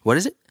 What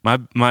is it?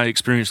 My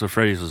experience with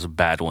Freddy's was a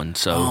bad one.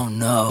 So Oh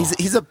no.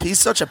 He's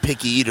such a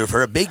picky eater.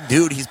 For a big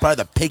dude, he's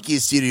probably the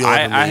pickiest eater you'll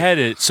ever meet. I had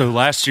it. So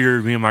last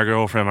year, me and my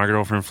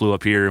girlfriend flew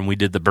up here and we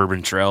did the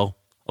Bourbon Trail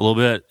a little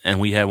bit, and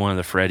we had one of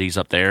the Freddy's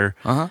up there,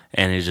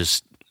 and it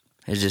just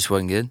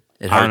wasn't good.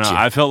 It I hurt don't know. you.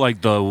 I felt like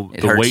It the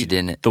hurt wait you,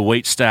 didn't it? the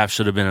wait staff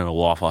should have been in a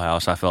Waffle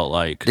House. I felt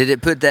like Did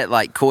it put that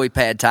like koi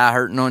pad thai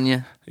hurting on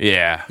you?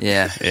 yeah.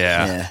 Yeah.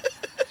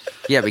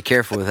 You gotta be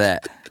careful with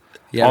that.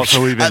 Yeah.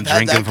 Also, we've been I've had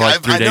drinking that for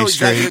like guy- 3 I know days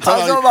exactly straight. what I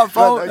was you're on my talking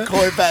phone. about.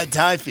 Corey Bad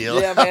Tie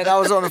feel. Yeah, man, I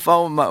was on the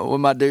phone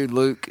with my dude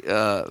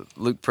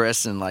Luke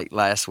Preston like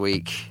last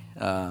week.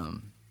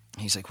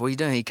 He's like, "What are you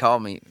doing?" He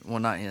called me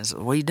one night and I said,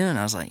 "What are you doing?"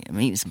 I was like, "I'm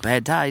eating some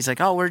pad thai." He's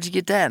like, "Oh, where'd you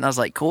get that?" And I was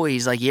like, "Koi."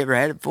 He's like, "You ever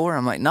had it before?"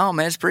 I'm like, "No,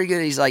 man, it's pretty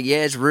good." He's like, "Yeah,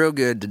 it's real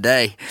good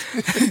today."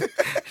 He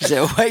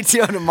said, "Wait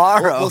till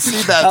tomorrow." We'll see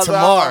I that was like,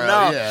 tomorrow.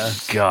 "Oh, no." Yeah.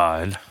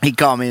 God, He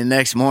called me the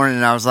next morning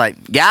and I was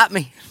like, "Got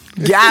me."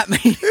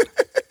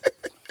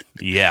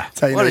 yeah. That's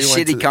how you What know a you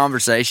went shitty to-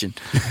 conversation.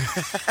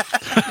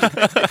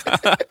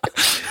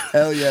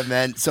 Hell yeah,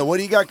 man. So what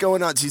do you got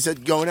going on? So you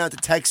said going out to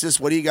Texas.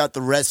 What do you got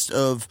the rest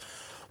of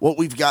what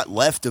we've got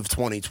left of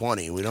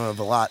 2020? We don't have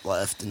a lot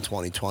left in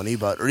 2020,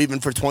 or even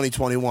for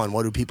 2021,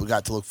 what do people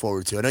got to look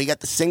forward to? I know you got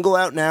the single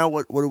out now.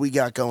 What do we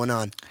got going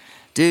on?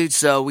 Dude,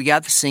 so we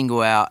got the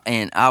single out,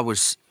 and I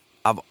was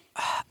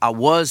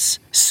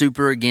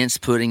super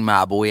against putting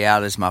My Boy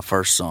out as my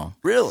first song.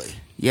 Really?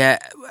 Yeah,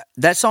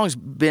 that song's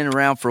been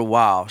around for a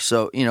while.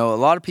 So, a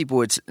lot of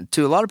people, it's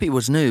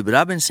new, but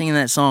I've been singing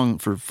that song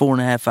for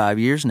 4.5, 5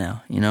 years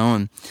now,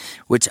 and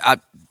which I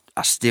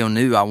still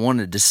knew I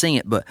wanted to sing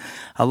it. But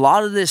a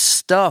lot of this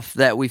stuff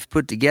that we've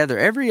put together,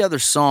 every other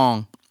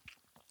song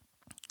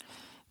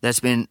that's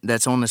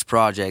on this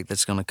project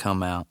that's going to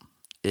come out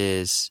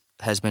has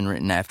been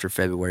written after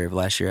February of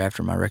last year,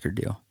 after my record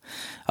deal.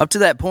 Up to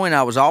that point,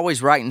 I was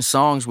always writing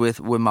songs with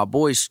my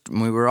boys.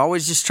 We were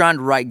always just trying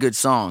to write good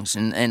songs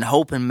and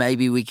hoping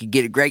maybe we could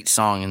get a great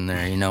song in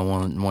there,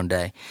 one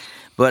day.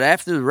 But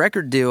after the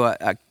record deal,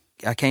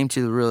 I came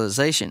to the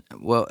realization,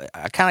 well,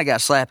 I kind of got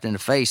slapped in the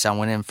face. I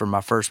went in for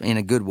my first, in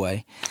a good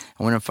way.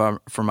 I went in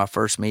for my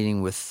first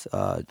meeting with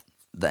the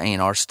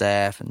A&R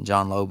staff and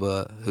John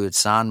Loba, who had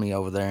signed me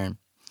over there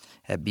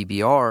at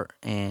BBR,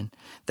 and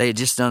they had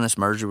just done this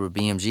merger with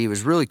BMG. It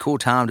was a really cool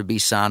time to be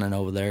signing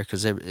over there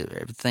because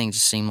everything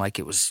just seemed like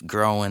it was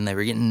growing. They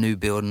were getting a new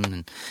building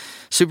and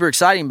super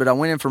exciting. But I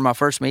went in for my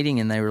first meeting,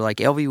 and they were like,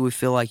 "Elvie, we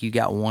feel like you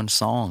got one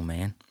song,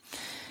 man."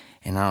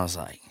 And I was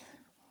like,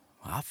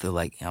 well, I feel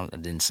like, I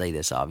didn't say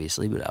this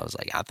obviously, but I was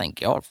like, I think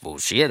y'all are full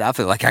of shit. I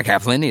feel like I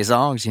got plenty of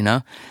songs,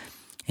 And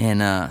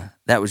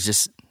that was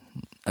just,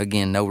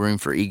 again, no room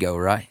for ego,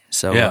 right?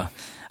 So Yeah.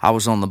 I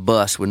was on the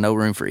bus with no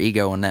room for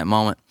ego in that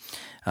moment.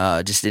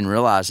 Just didn't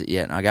realize it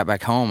yet. And I got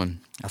back home and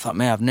I thought,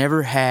 man, I've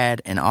never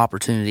had an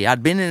opportunity.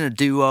 I'd been in a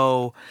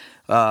duo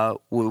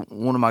with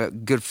one of my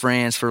good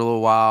friends for a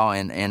little while,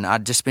 and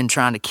I'd just been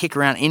trying to kick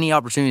around any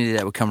opportunity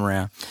that would come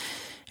around.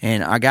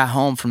 And I got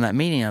home from that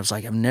meeting, I was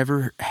like, I've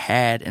never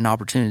had an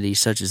opportunity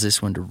such as this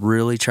one to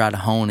really try to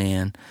hone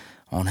in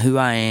on who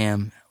I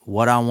am,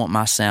 what I want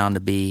my sound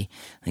to be.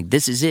 Like,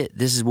 this is it.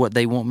 This is what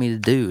they want me to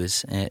do,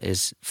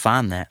 is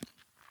find that.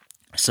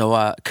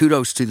 So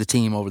kudos to the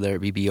team over there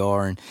at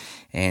BBR,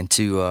 and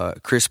to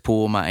Chris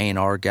Poole, my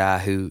A&R guy,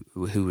 who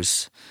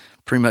was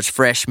pretty much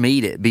fresh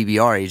meat at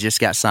BBR. He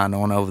just got signed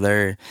on over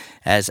there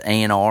as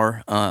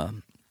A&R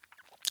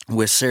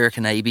with Sarah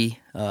Kanabe,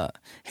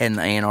 heading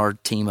the A&R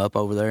team up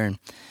over there. And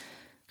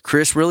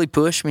Chris really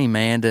pushed me,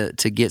 man,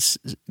 to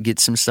get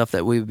some stuff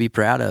that we would be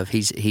proud of.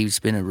 He's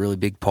been a really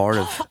big part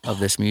of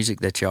this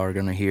music that y'all are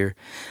going to hear.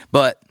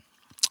 But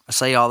I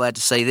say all that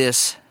to say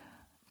this.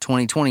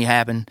 2020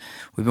 happened.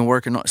 We've been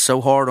working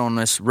so hard on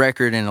this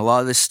record, and a lot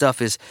of this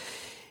stuff is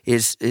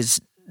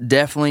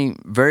definitely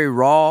very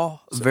raw.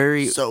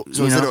 So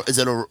is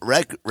it a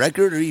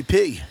record or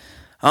EP?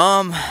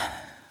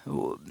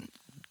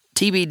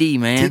 TBD,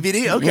 man.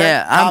 TBD, okay.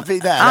 Yeah, Copy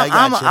that.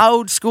 I'm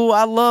old school.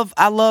 I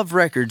love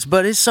records,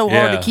 but it's so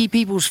hard to keep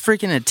people's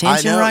freaking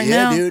attention right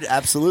now. Yeah, dude,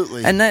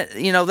 absolutely. And that,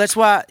 that's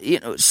why,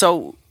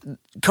 so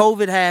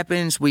COVID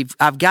happens.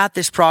 I've got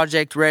this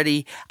project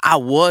ready. I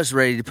was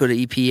ready to put an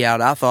EP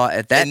out, I thought,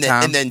 at that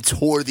time. And then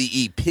tour the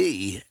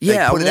EP.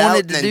 Yeah, put it I out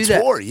wanted to do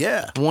tour, that.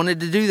 Yeah. I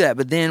wanted to do that,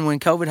 but then when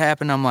COVID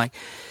happened, I'm like,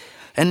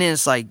 and then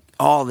it's like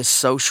all this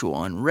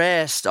social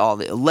unrest, all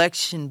the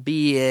election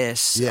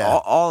BS,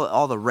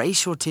 all the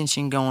racial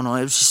tension going on.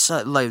 It was just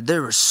like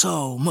there was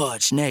so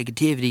much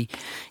negativity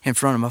in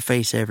front of my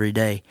face every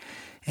day.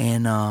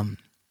 And I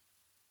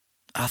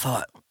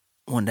thought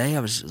one day I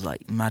was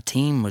like, my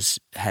team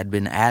had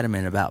been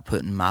adamant about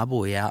putting My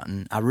Boy out,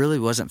 and I really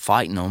wasn't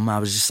fighting them. I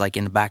was just like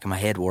in the back of my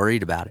head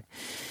worried about it.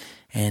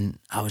 And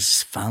I was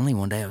just finally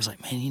one day I was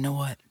like, man, you know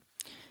what?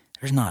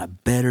 There's not a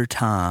better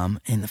time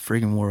in the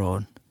friggin'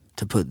 world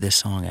to put this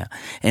song out.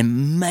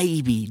 And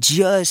maybe,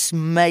 just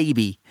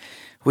maybe,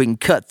 we can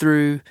cut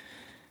through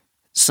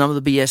some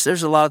of the BS.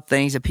 There's a lot of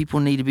things that people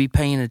need to be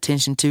paying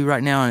attention to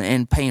right now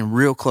and paying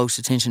real close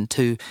attention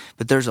to,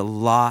 but there's a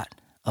lot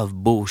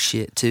of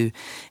bullshit too.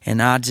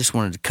 And I just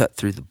wanted to cut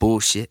through the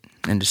bullshit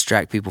and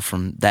distract people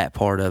from that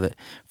part of it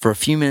for a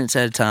few minutes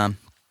at a time.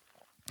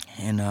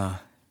 And,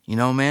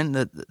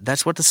 man,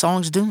 that's what the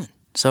song's doing.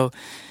 So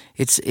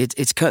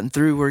it's cutting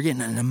through. We're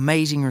getting an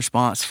amazing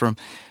response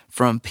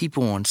from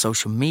people on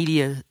social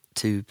media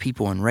to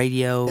people on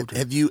radio.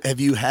 Have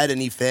you had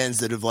any fans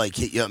that have like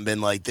hit you up and been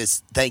like,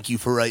 "This, thank you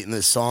for writing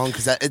this song"?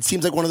 Because it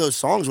seems like one of those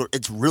songs where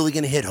it's really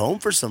going to hit home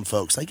for some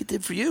folks, like it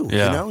did for you.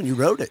 Yeah. And you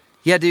wrote it.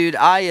 Yeah, dude.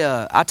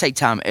 I take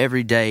time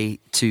every day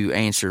to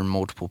answer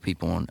multiple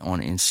people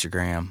on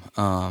Instagram.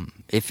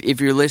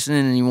 If you're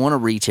listening and you want to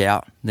reach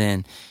out,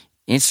 then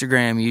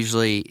Instagram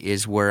usually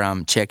is where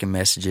I'm checking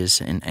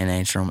messages and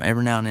answering them.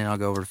 Every now and then I'll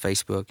go over to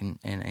Facebook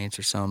and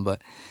answer some,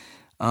 but.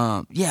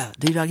 Yeah,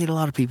 dude, I get a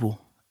lot of people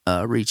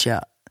reach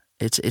out.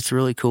 It's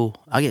really cool.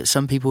 I get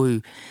some people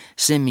who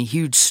send me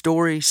huge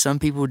stories. Some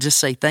people just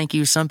say thank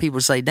you. Some people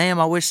say, damn,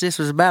 I wish this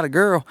was about a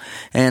girl.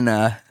 And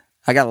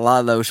I got a lot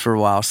of those for a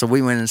while. So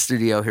we went in the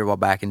studio here a while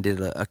back and did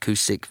an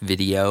acoustic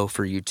video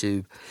for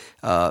YouTube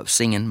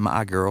singing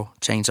My Girl.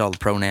 Changed all the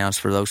pronouns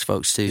for those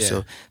folks too. Yeah.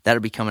 So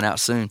that'll be coming out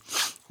soon.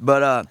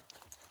 But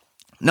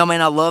no,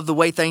 man, I love the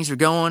way things are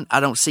going. I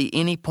don't see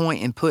any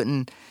point in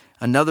putting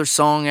another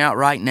song out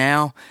right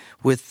now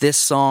with this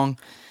song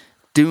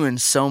doing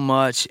so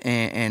much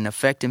and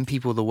affecting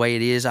people the way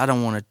it is. I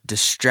don't want to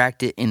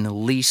distract it in the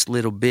least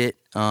little bit.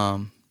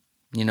 That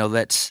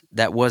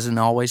wasn't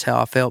always how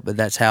I felt, but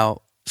that's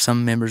how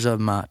some members of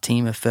my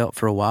team have felt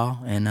for a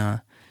while. And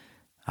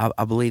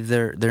I believe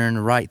they're in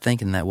the right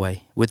thinking that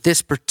way. With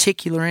this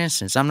particular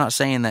instance, I'm not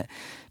saying that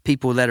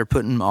people that are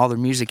putting all their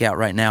music out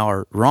right now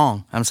are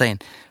wrong. I'm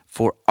saying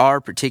for our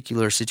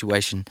particular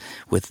situation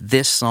with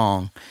this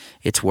song,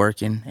 it's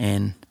working,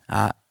 and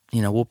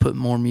we'll put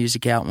more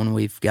music out when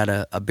we've got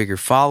a bigger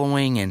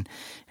following and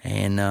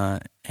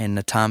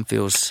the time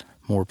feels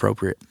more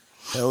appropriate.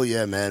 Hell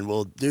yeah, man.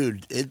 Well,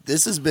 dude,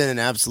 this has been an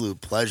absolute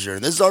pleasure.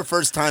 And this is our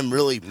first time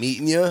really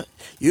meeting you.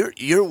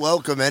 You're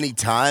welcome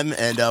anytime,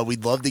 and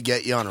we'd love to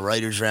get you on a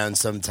writer's round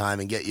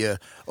sometime and get you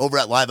over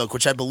at Live Oak,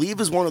 which I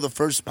believe is one of the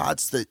first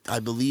spots that I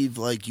believe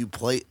like you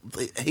play.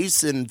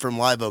 Hasten from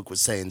Live Oak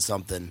was saying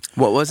something.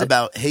 What was it?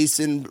 About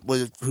Hasten,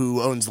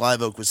 who owns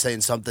Live Oak, was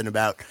saying something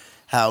about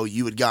how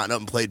you had gotten up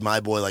and played My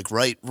Boy like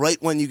right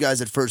when you guys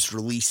had first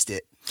released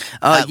it.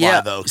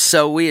 Yeah,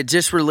 so we had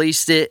just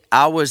released it.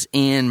 I was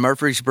in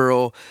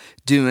Murfreesboro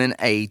doing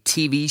a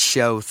TV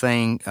show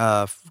thing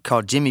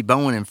called Jimmy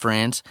Bowen and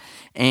Friends,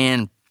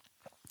 and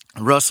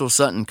Russell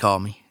Sutton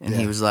called me, and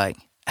he was like,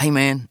 hey,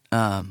 man,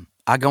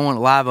 I go on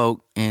to Live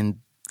Oak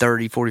in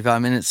 30,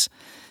 45 minutes.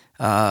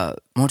 Why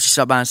don't you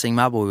stop by and sing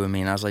My Boy with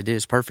me? And I was like, dude,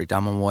 it's perfect.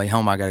 I'm on my way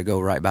home. I got to go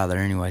right by there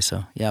anyway.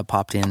 So, yeah, I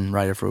popped in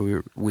right after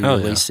we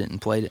released it and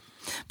played it.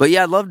 But,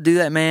 yeah, I'd love to do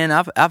that, man.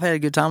 I've had a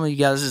good time with you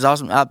guys. This is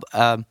awesome.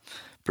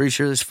 pretty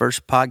sure this is the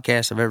first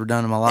podcast I've ever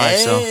done in my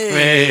life.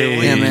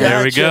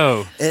 There we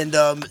go. And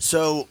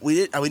so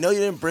we know you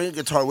didn't bring a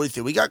guitar with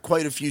you. We got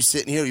quite a few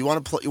sitting here. You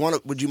want to play?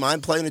 Would you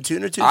mind playing a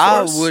tune or two for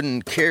us? I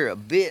wouldn't care a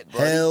bit,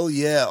 buddy. Hell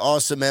yeah,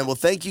 awesome, man. Well,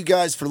 thank you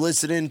guys for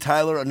listening,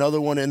 Tyler. Another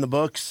one in the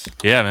books.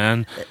 Yeah,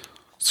 man.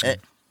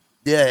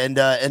 Yeah,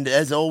 and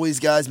as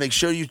always, guys, make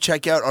sure you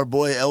check out our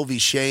boy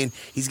Elvie Shane.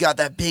 He's got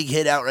that big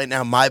hit out right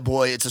now, My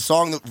Boy. It's a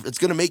song that it's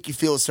going to make you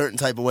feel a certain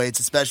type of way. It's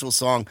a special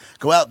song.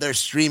 Go out there,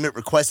 stream it,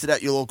 request it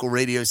at your local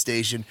radio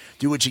station.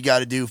 Do what you got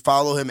to do.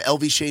 Follow him,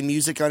 Elvie Shane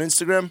Music on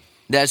Instagram.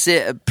 That's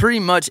it. Pretty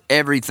much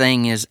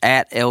everything is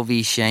at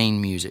Elvie Shane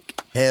Music.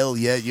 Hell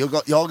yeah.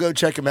 Y'all go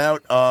check him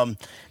out.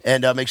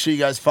 And make sure you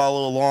guys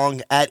follow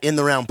along at In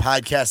the Round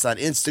Podcast on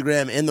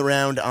Instagram, In the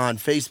Round on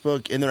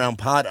Facebook, In the Round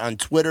Pod on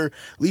Twitter.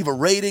 Leave a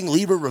rating,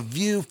 leave a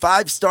review.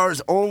 5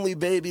 stars only,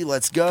 baby.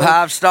 Let's go.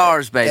 5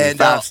 stars, baby. And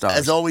 5 stars.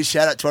 As always,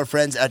 shout out to our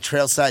friends at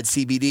Trailside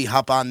CBD.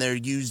 Hop on there.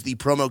 Use the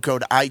promo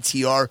code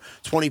ITR.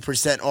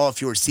 20%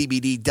 off your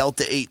CBD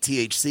Delta 8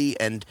 THC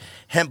and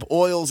hemp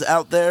oils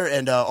out there.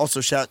 And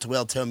also shout out to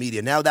Whaletail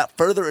Media. Now, without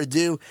further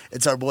ado,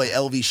 it's our boy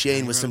Elvie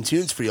Shane with some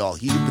tunes for y'all.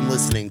 You've been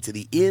listening to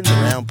the In the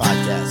Round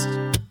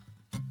Podcast.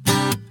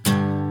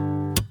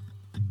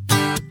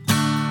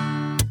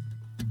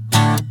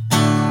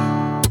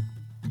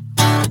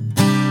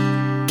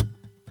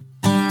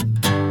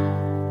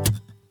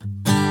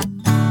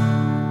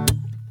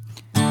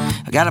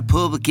 I got a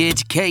public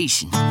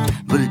education,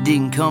 but it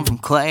didn't come from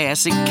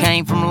class. It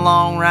came from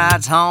long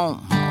rides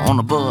home on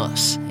a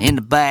bus in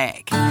the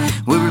back.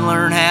 We would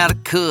learn how to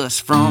cuss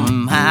from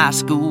them high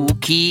school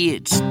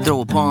kids.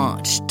 Throw a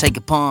punch, take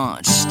a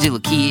punch, steal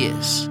a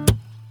kiss.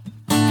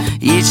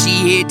 Yeah,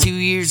 she had 2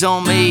 years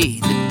on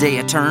me the day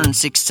I turned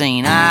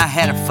 16. I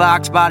had a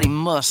Fox body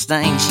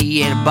Mustang,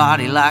 she had a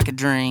body like a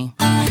dream.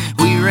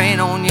 We ran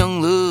on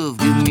young love,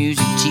 good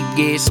music, cheap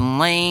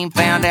gasoline.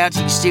 Found out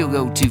you can still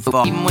go too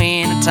far even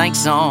when the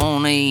tank's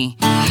on E.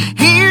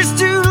 Here's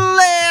to the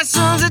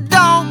lessons that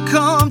don't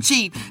come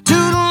cheap, to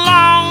the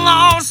long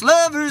lost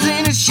lovers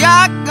in the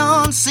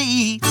shotgun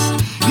seats.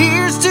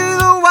 Here's to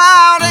the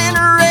wild and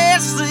the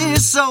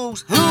restless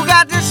souls who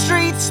got their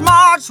street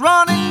smarts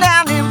running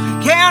down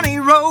them county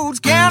roads,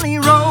 county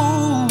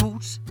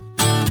roads.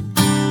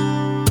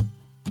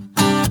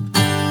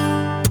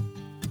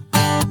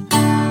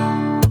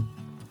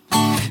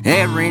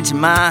 That wrench in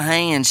my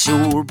hand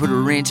sure put a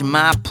wrench in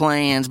my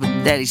plans, but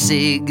Daddy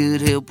said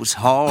good help was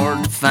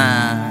hard to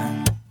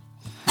find.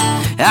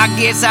 I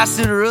guess I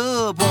stood her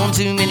up on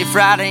too many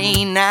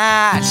Friday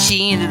nights.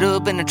 She ended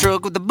up in the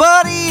truck with a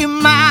buddy of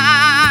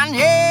mine.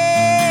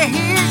 Yeah,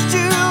 here's to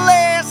the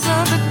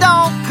lessons that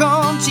don't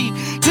come cheap,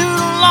 to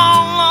the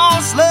long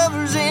lost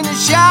lovers in the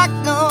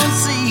shotgun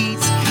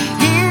seats.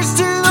 Here's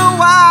to the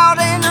wild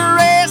and the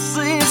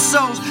restless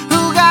souls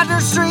who got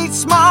their street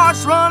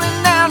smarts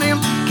running down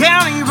them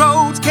county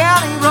roads,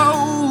 county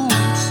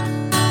roads,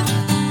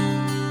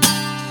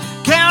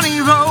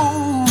 county roads.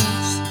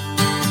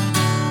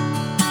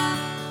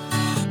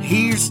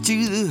 Here's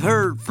to the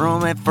hurt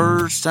from that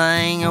first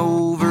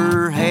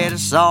hangover, had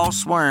us all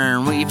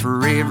swearing we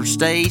forever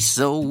stay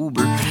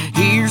sober.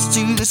 Here's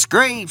to the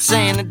scrapes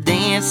and the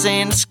dents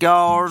and the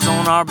scars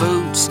on our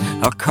boots,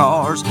 our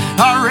cars,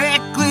 our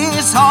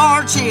reckless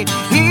hardship.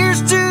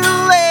 Here's to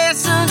the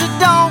lessons that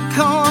don't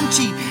come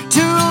cheap, to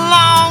the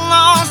long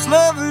lost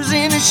lovers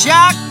in the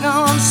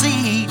shotgun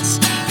seats.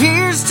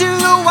 Here's to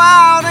the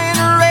wild and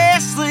the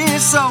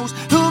restless souls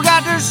who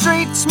got their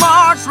street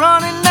smarts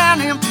running down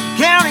them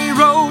county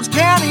roads,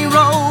 county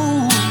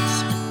roads,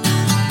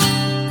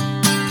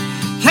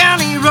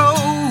 county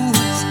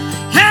roads,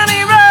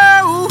 county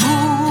roads.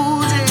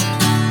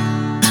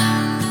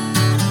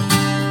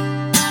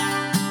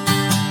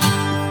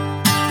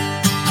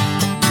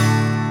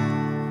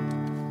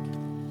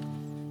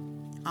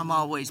 I'm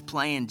always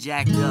playing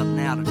jacked up and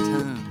out of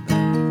tune.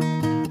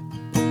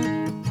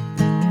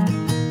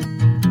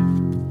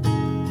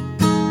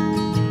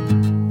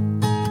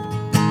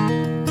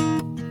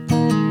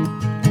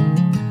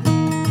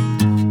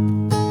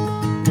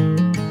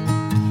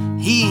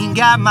 He ain't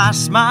got my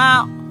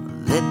smile,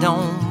 that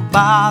don't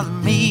bother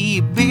me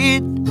a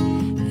bit.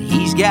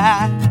 He's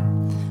got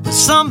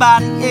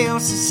somebody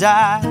else's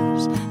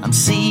eyes I'm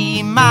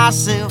seeing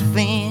myself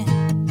in.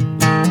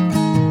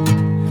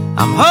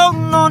 I'm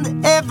holding on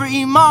to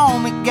every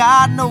moment,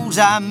 God knows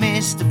I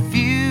missed a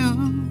few.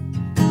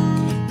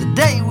 The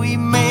day we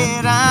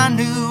met I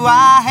knew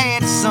I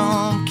had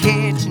some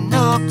catching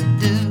up to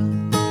do.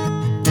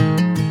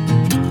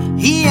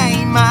 He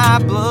ain't my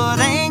blood,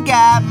 ain't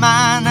got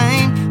my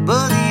name,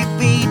 but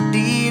if he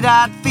did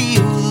I'd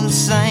feel the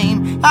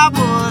same. I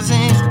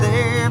wasn't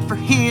there for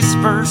his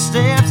first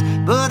steps,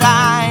 but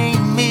I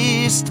ain't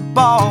missed a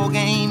ball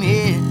game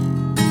yet,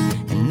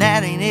 and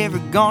that ain't ever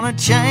gonna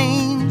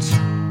change.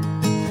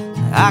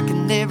 I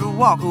can never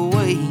walk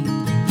away.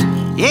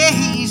 Yeah,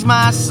 he's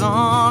my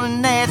son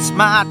and that's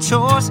my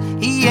choice.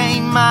 He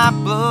ain't my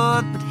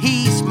blood, but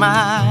he's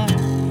my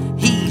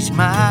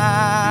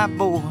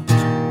boy.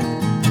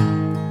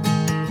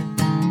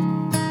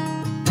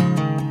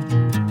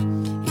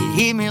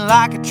 hit me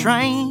like a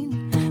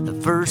train the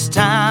first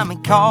time he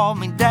called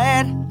me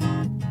dad.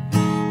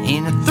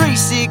 In a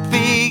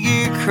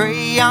 3-stick-figure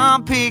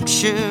crayon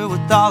picture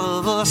with all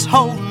of us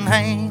holding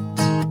hands.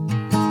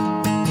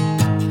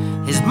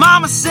 His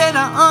mama said,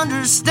 I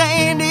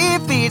understand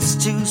if it's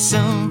too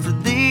soon for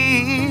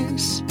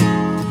this.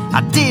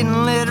 I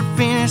didn't let her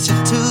finish,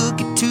 I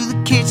took it to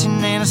the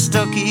kitchen and I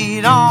stuck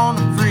it on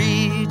the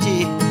fridge,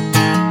 yeah.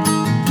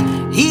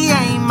 He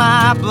ain't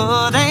my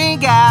blood,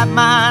 ain't got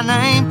my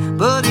name,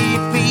 but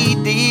if he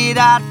did,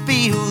 I'd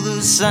feel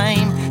the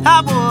same.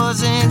 I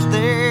wasn't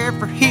there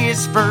for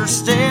his first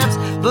steps,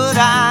 but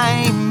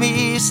I ain't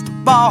missed a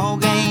ball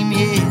game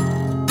yet,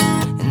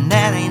 and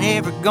that ain't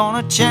ever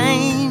gonna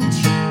change.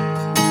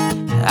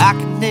 I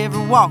can never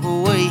walk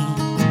away.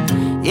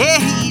 Yeah,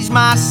 he's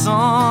my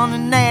son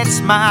and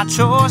that's my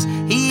choice.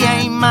 He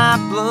ain't my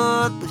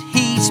blood, but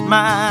he's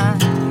my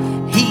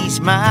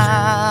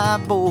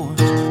boy.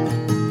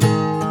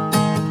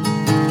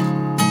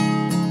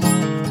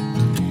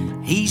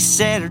 He's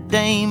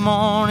Saturday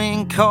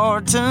morning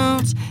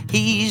cartoons.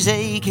 He's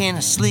aching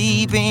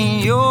asleep in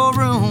your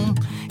room.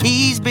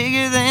 He's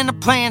bigger than the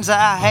plans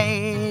I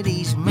had.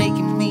 He's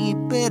making me a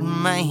better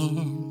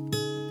man.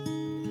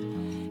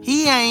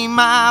 He ain't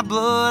my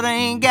blood,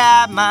 ain't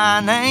got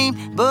my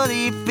name, but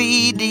if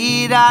he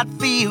did, I'd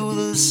feel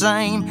the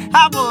same.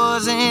 I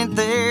wasn't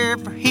there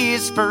for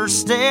his first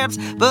steps,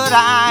 but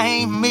I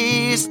ain't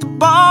missed a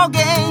ball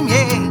game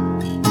yet,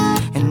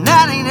 and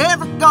that ain't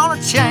ever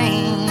gonna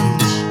change.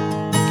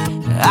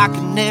 I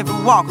can never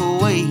walk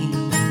away.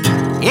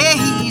 Yeah,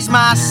 he's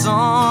my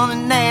son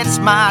and that's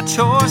my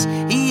choice.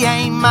 He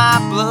ain't my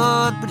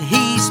blood, but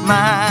he's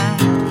my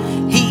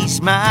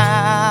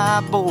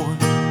boy.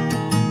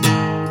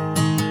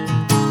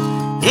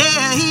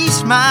 Yeah,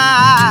 he's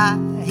my